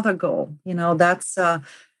that's another goal. That's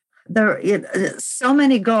so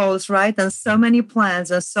many goals, right? And so many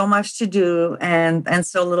plans and so much to do and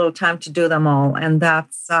so little time to do them all. And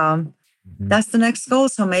that's the next goal.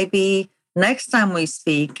 So maybe next time we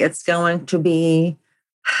speak, it's going to be,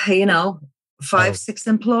 5-6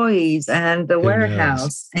 employees and the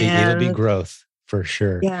warehouse. It'll be growth for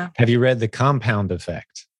sure. Yeah. Have you read The Compound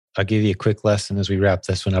Effect? I'll give you a quick lesson as we wrap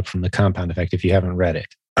this one up from The Compound Effect if you haven't read it.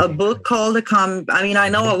 A book called I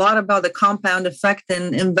know a lot about the compound effect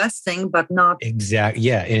in investing, but not exactly.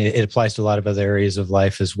 Yeah, and it applies to a lot of other areas of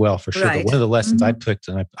life as well, for sure. Right. But one of the lessons I took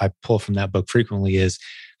and I pull from that book frequently is,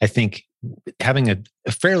 I think having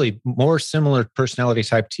a fairly more similar personality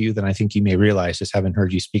type to you than I think you may realize, just having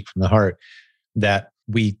heard you speak from the heart, that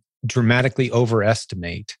we dramatically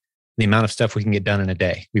overestimate the amount of stuff we can get done in a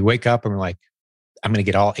day. We wake up and we're like, I'm going to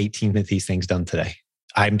get all 18 of these things done today.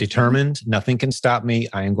 I'm determined. Nothing can stop me.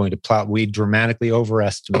 I am going to plow. We dramatically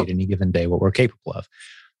overestimate any given day what we're capable of.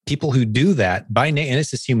 People who do that and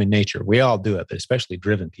this is human nature. We all do it, but especially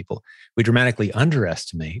driven people. We dramatically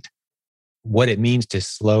underestimate what it means to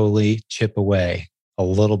slowly chip away a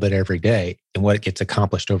little bit every day, and what it gets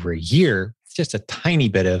accomplished over a year. It's just a tiny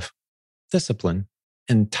bit of discipline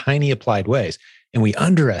in tiny applied ways. And we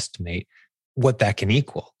underestimate what that can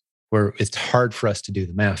equal, where it's hard for us to do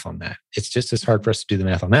the math on that. It's just as hard for us to do the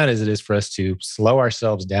math on that as it is for us to slow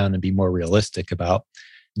ourselves down and be more realistic about.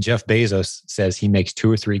 Jeff Bezos says he makes 2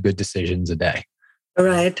 or 3 good decisions a day.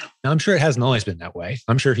 Right. Now, I'm sure it hasn't always been that way.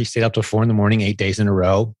 I'm sure he stayed up till 4 a.m, 8 days in a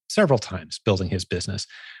row, several times building his business.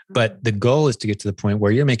 But the goal is to get to the point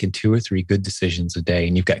where you're making 2 or 3 good decisions a day,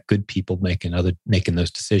 and you've got good people making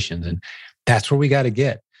those decisions. And that's where we got to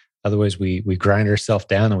get. Otherwise, we grind ourselves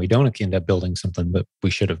down and we don't end up building something that we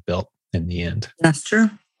should have built in the end. That's true.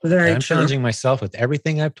 Very I'm true. challenging myself with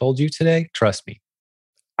everything I've told you today. Trust me,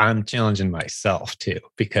 I'm challenging myself too,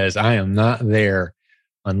 because I am not there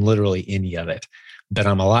on literally any of it. but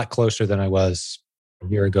I'm a lot closer than I was a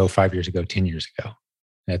year ago, 5 years ago, 10 years ago.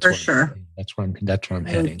 For sure. That's where I'm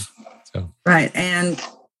heading. So right. And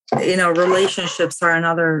relationships are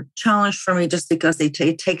another challenge for me just because it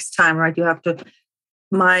takes time, right?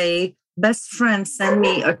 My best friend sent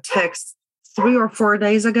me a text 3 or 4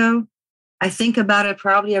 days ago. I think about it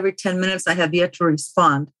probably every 10 minutes. I have yet to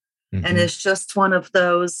respond. Mm-hmm. And it's just one of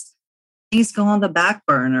those things go on the back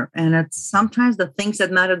burner. And it's sometimes the things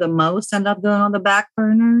that matter the most end up going on the back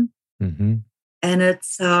burner. Mm-hmm. And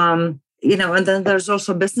it's, and then there's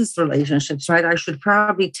also business relationships, right? I should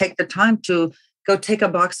probably take the time to go take a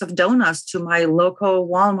box of donuts to my local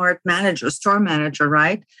Walmart store manager,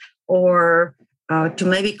 right? Or to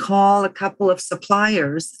maybe call a couple of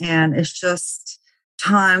suppliers. And it's just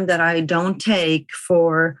time that I don't take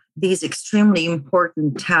for these extremely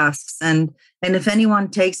important tasks. And if anyone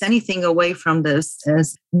takes anything away from this,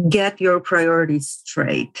 is get your priorities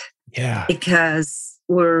straight. Yeah. Because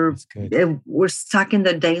we're stuck in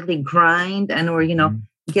the daily grind, and we're,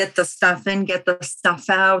 get the stuff in, get the stuff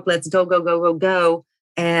out. Let's go.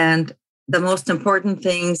 And the most important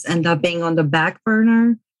things end up being on the back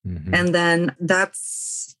burner. Mm-hmm. And then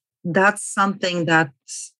that's something that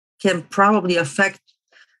can probably affect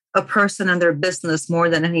a person and their business more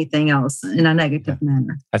than anything else in a negative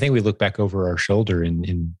manner. I think we look back over our shoulder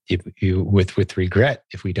with regret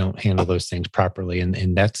if we don't handle those things properly.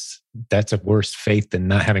 And that's a worse fate than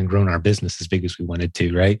not having grown our business as big as we wanted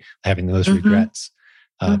to, right? Having those regrets.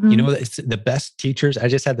 It's the best teachers. I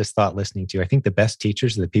just had this thought listening to you. I think the best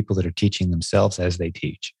teachers are the people that are teaching themselves as they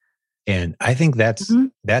teach. And I think that's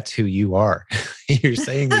who you are. You're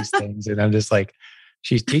saying these things. And I'm just like,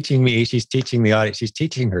 she's teaching me, she's teaching the audience, she's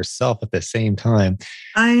teaching herself at the same time.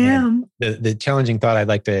 I am. The challenging thought I'd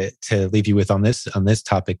like to leave you with on this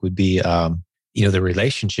topic would be, the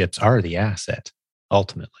relationships are the asset,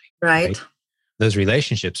 ultimately. Right. Those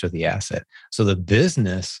relationships are the asset. So the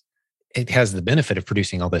business, it has the benefit of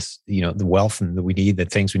producing all this, the wealth and that we need, the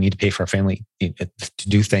things we need to pay for our family, to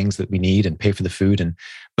do things that we need and pay for the food.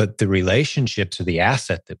 But the relationships are the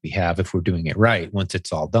asset that we have if we're doing it right once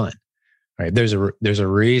it's all done. Right? There's a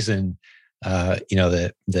reason,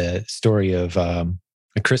 the story of A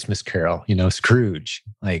Christmas Carol, Scrooge,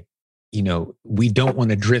 we don't want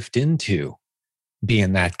to drift into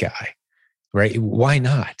being that guy, right? Why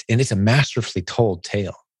not? And it's a masterfully told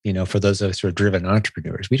tale. For those of us who are driven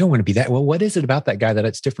entrepreneurs, we don't want to be that. Well, what is it about that guy that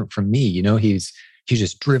it's different from me? He's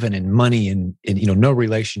just driven in money and no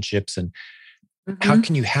relationships. And how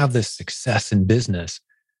can you have this success in business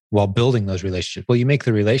while building those relationships? Well, you make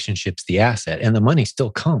the relationships the asset, and the money still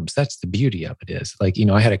comes. That's the beauty of it. Is I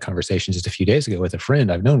had a conversation just a few days ago with a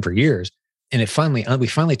friend I've known for years, and we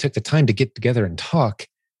finally took the time to get together and talk,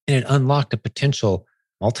 and it unlocked a potential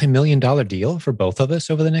multi-million-dollar deal for both of us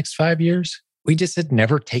over the next 5 years. We just had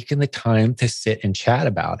never taken the time to sit and chat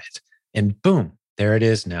about it. And boom, there it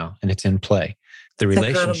is now. And it's in play. The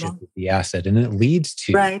relationship is the asset, and it leads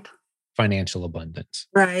to financial abundance.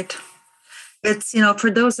 Right. It's,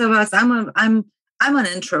 for those of us, I'm an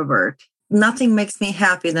introvert. Nothing makes me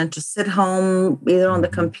happy than to sit home, either on the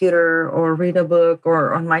computer or read a book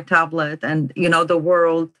or on my tablet. And, the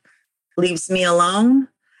world leaves me alone.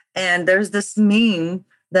 And there's this meme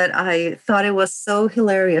that I thought it was so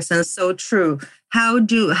hilarious and so true. How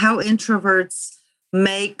introverts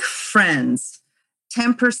make friends?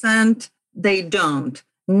 10% they don't.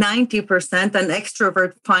 90% an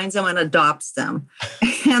extrovert finds them and adopts them.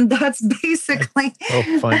 And that's basically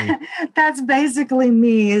funny. That's basically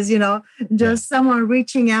me, is someone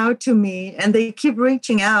reaching out to me, and they keep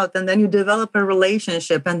reaching out, and then you develop a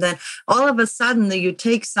relationship, and then all of a sudden you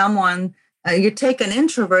take someone. You take an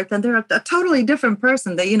introvert, and they're a totally different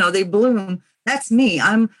person. They bloom. That's me.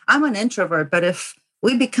 I'm an introvert, but if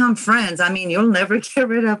we become friends, you'll never get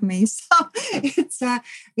rid of me. So it's,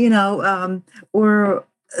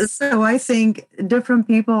 so I think different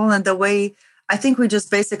people, and the way I think we just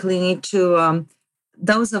basically need to.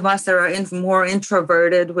 Those of us that are more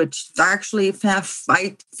introverted, which actually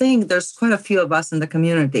I think there's quite a few of us in the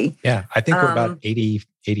community. Yeah, I think we're about 85%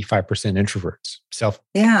 introverts,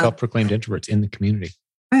 self-proclaimed introverts in the community.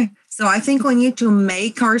 Right. So I think we need to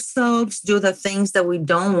make ourselves do the things that we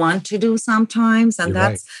don't want to do sometimes. And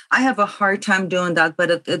I have a hard time doing that, but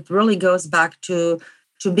it really goes back to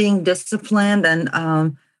being disciplined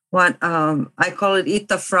and what I call it, eat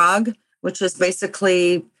the frog, which is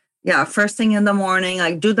basically, first thing in the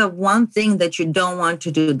morning, do the one thing that you don't want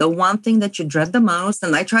to do, the one thing that you dread the most.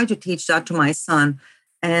 And I try to teach that to my son.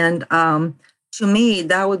 And to me,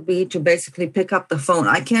 that would be to basically pick up the phone.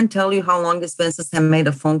 I can't tell you how long it's been since I made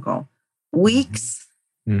a phone call. Weeks.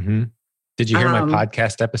 Mm-hmm. Did you hear my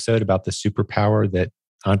podcast episode about the superpower that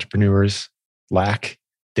entrepreneurs lack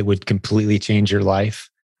that would completely change your life?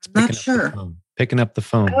 It's Not sure. Picking up the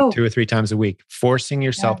phone 2 or 3 times a week, forcing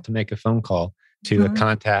yourself to make a phone call to a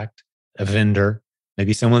contact, a vendor,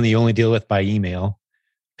 maybe someone that you only deal with by email.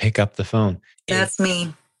 Pick up the phone. That's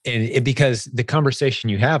me. And because the conversation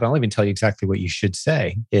you have, I'll even tell you exactly what you should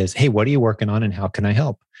say is, hey, what are you working on and how can I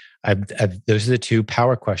help? Those are the 2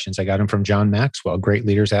 power questions. I got them from John Maxwell. Great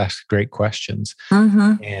leaders ask great questions.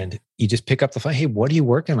 And you just pick up the phone. Hey, what are you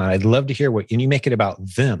working on? I'd love to hear and you make it about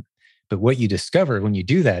them. But what you discover when you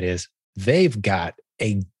do that is they've got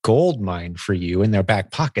a gold mine for you in their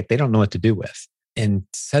back pocket. They don't know what to do with. And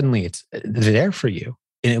suddenly they're there for you.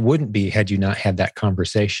 And it wouldn't be had you not had that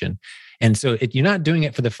conversation. And so you're not doing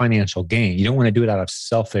it for the financial gain. You don't want to do it out of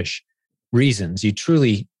selfish reasons. You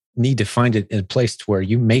truly need to find it in a place to where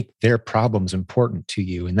you make their problems important to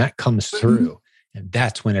you. And that comes through. And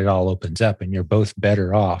that's when it all opens up and you're both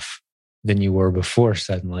better off than you were before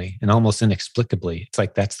suddenly and almost inexplicably. It's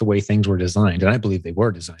like that's the way things were designed. And I believe they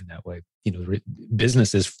were designed that way.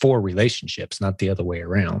 Business is for relationships, not the other way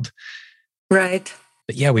around. Right.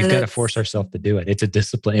 But yeah, we've got to force ourselves to do it. It's a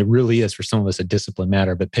discipline. It really is for some of us a discipline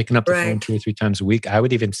matter. But picking up the phone 2 or 3 times a week, I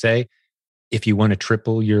would even say if you want to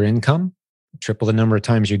triple your income, triple the number of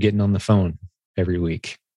times you're getting on the phone every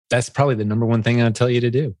week. That's probably the number one thing I'd tell you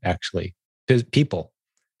to do, actually. Because people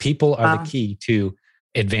are the key to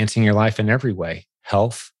advancing your life in every way.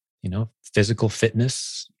 Health, physical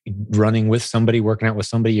fitness, running with somebody, working out with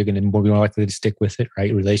somebody, you're going to be more likely to stick with it,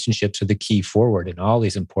 right? Relationships are the key forward in all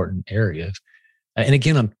these important areas. And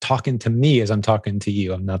again, I'm talking to me as I'm talking to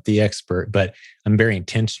you. I'm not the expert, but I'm very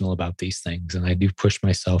intentional about these things. And I do push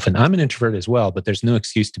myself. And I'm an introvert as well, but there's no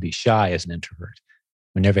excuse to be shy as an introvert.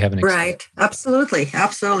 We never have an excuse. Right. Absolutely.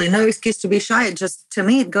 Absolutely. No excuse to be shy. It just, to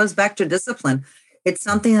me, it goes back to discipline. It's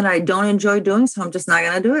something that I don't enjoy doing, so I'm just not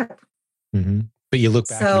going to do it. But you look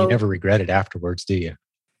back and you never regret it afterwards, do you?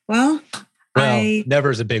 Well, never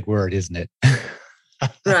is a big word, isn't it?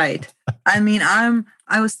 Right. I mean,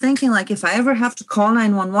 I was thinking like, if I ever have to call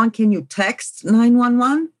 911, can you text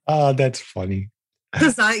 911? Oh, that's funny.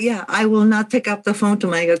 Because I will not pick up the phone to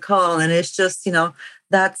make a call. And it's just,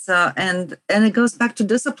 that's, and it goes back to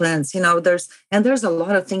disciplines, there's a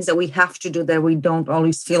lot of things that we have to do that we don't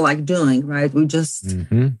always feel like doing, right? We just,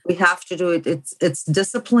 we have to do it. It's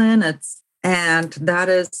discipline. And that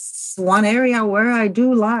is one area where I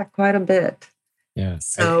do lack quite a bit. Yeah.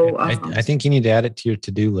 So I think you need to add it to your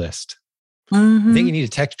to-do list. I think you need to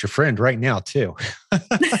text your friend right now too.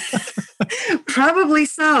 Probably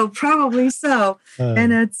so.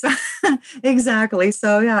 And it's exactly.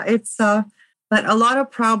 So yeah, it's, but a lot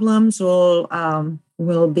of problems will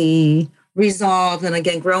be resolved. And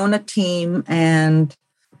again, growing a team and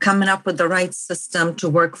coming up with the right system to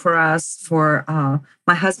work for us, for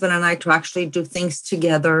my husband and I to actually do things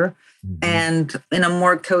together and in a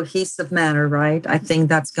more cohesive manner, right? I think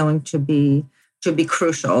that's going to be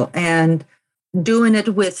crucial. And doing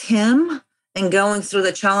it with him and going through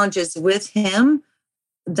the challenges with him,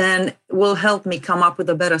 then will help me come up with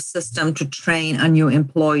a better system to train a new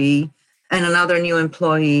employee and another new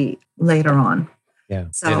employee later on. Yeah.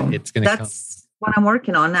 So that's what I'm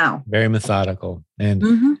working on now. Very methodical.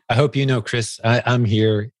 And I hope Chris, I'm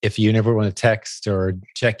here. If you never want to text or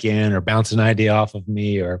check in or bounce an idea off of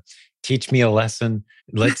me or teach me a lesson,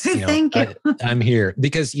 let's, Thank you. I'm here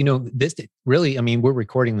because, this really, we're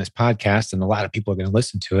recording this podcast and a lot of people are going to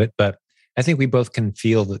listen to it, but I think we both can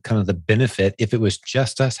feel the kind of the benefit. If it was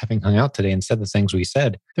just us having hung out today and said the things we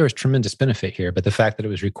said, there was tremendous benefit here. But the fact that it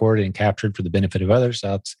was recorded and captured for the benefit of others,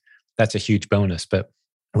 that's a huge bonus. But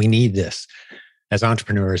we need this as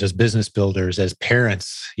entrepreneurs, as business builders, as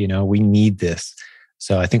parents, we need this.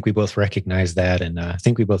 So I think we both recognize that. And I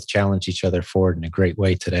think we both challenge each other forward in a great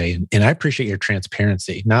way today. And I appreciate your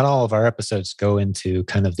transparency. Not all of our episodes go into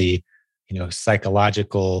kind of the,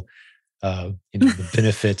 psychological, the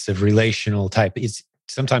benefits of relational type.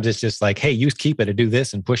 Sometimes it's just like, hey, use Keepa to do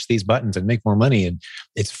this and push these buttons and make more money. And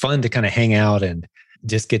it's fun to kind of hang out and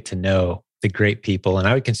just get to know the great people. And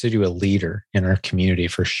I would consider you a leader in our community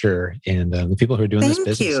for sure. And the people who are doing this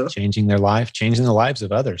business, changing their life, changing the lives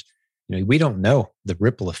of others. We don't know the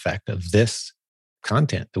ripple effect of this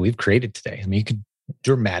content that we've created today. You could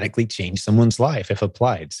dramatically change someone's life if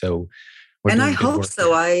applied. So, and I hope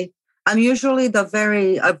so. I'm usually a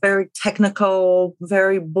very technical,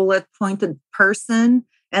 very bullet pointed person.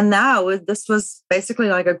 And now this was basically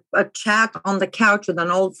like a chat on the couch with an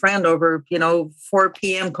old friend over, 4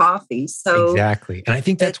 p.m. coffee. So exactly. And I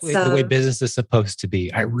think that's the way business is supposed to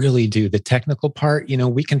be. I really do. The technical part,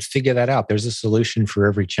 we can figure that out. There's a solution for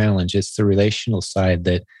every challenge. It's the relational side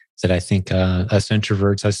that that I think us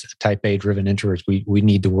introverts, us type A driven introverts, we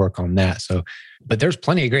need to work on that. So, but there's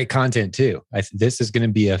plenty of great content too. This is going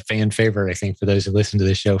to be a fan favorite, I think, for those who listen to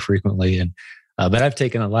the show frequently. And but I've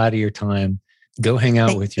taken a lot of your time. Go hang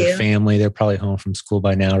out with your family. They're probably home from school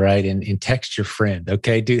by now, right? And text your friend.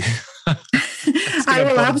 Okay, dude. I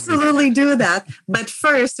will absolutely do that. But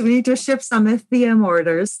first, we need to ship some FBM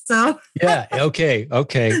orders. So yeah, okay.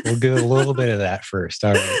 We'll do a little bit of that first.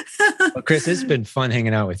 All right. Well, Chris, it's been fun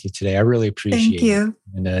hanging out with you today. I really appreciate Thank you.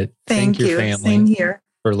 it. And thank your you. family Same here.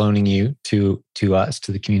 for loaning you to us,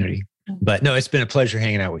 to the community. But no, it's been a pleasure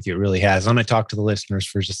hanging out with you. It really has. I'm going to talk to the listeners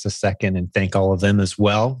for just a second and thank all of them as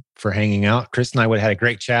well for hanging out. Chris and I would have had a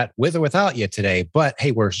great chat with or without you today. But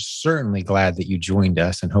hey, we're certainly glad that you joined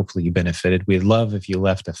us and hopefully you benefited. We'd love if you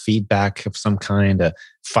left a feedback of some kind, a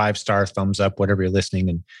 5-star thumbs up, whatever you're listening.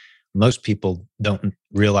 And most people don't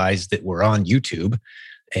realize that we're on YouTube,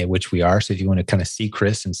 which we are. So if you want to kind of see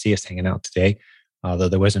Chris and see us hanging out today, although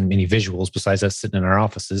there wasn't many visuals besides us sitting in our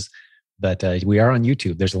offices, but we are on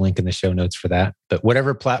YouTube. There's a link in the show notes for that. But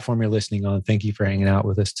whatever platform you're listening on, thank you for hanging out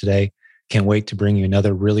with us today. Can't wait to bring you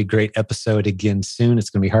another really great episode again soon.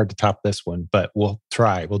 It's going to be hard to top this one, but we'll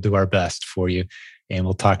try. We'll do our best for you, and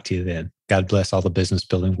we'll talk to you then. God bless all the business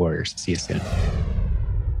building warriors. See you soon.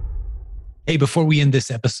 Hey, before we end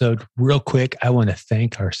this episode, real quick, I want to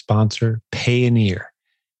thank our sponsor, Payoneer.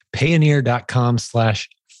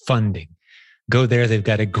 Payoneer.com/funding. Go there. They've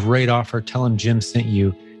got a great offer. Tell them Jim sent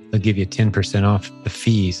you. They'll give you 10% off the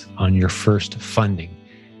fees on your first funding.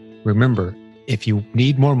 Remember, if you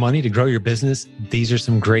need more money to grow your business, these are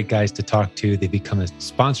some great guys to talk to. They become a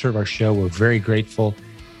sponsor of our show. We're very grateful.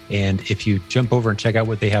 And if you jump over and check out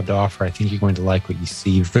what they have to offer, I think you're going to like what you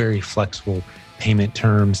see. Very flexible payment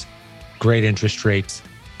terms, great interest rates.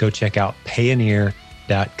 Go check out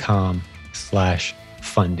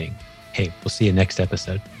Payoneer.com/funding. Hey, we'll see you next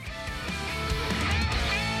episode.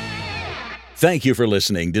 Thank you for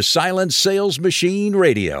listening to Silent Sales Machine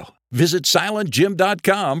Radio. Visit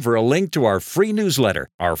silentjim.com for a link to our free newsletter,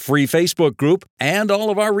 our free Facebook group, and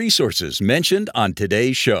all of our resources mentioned on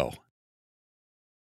today's show.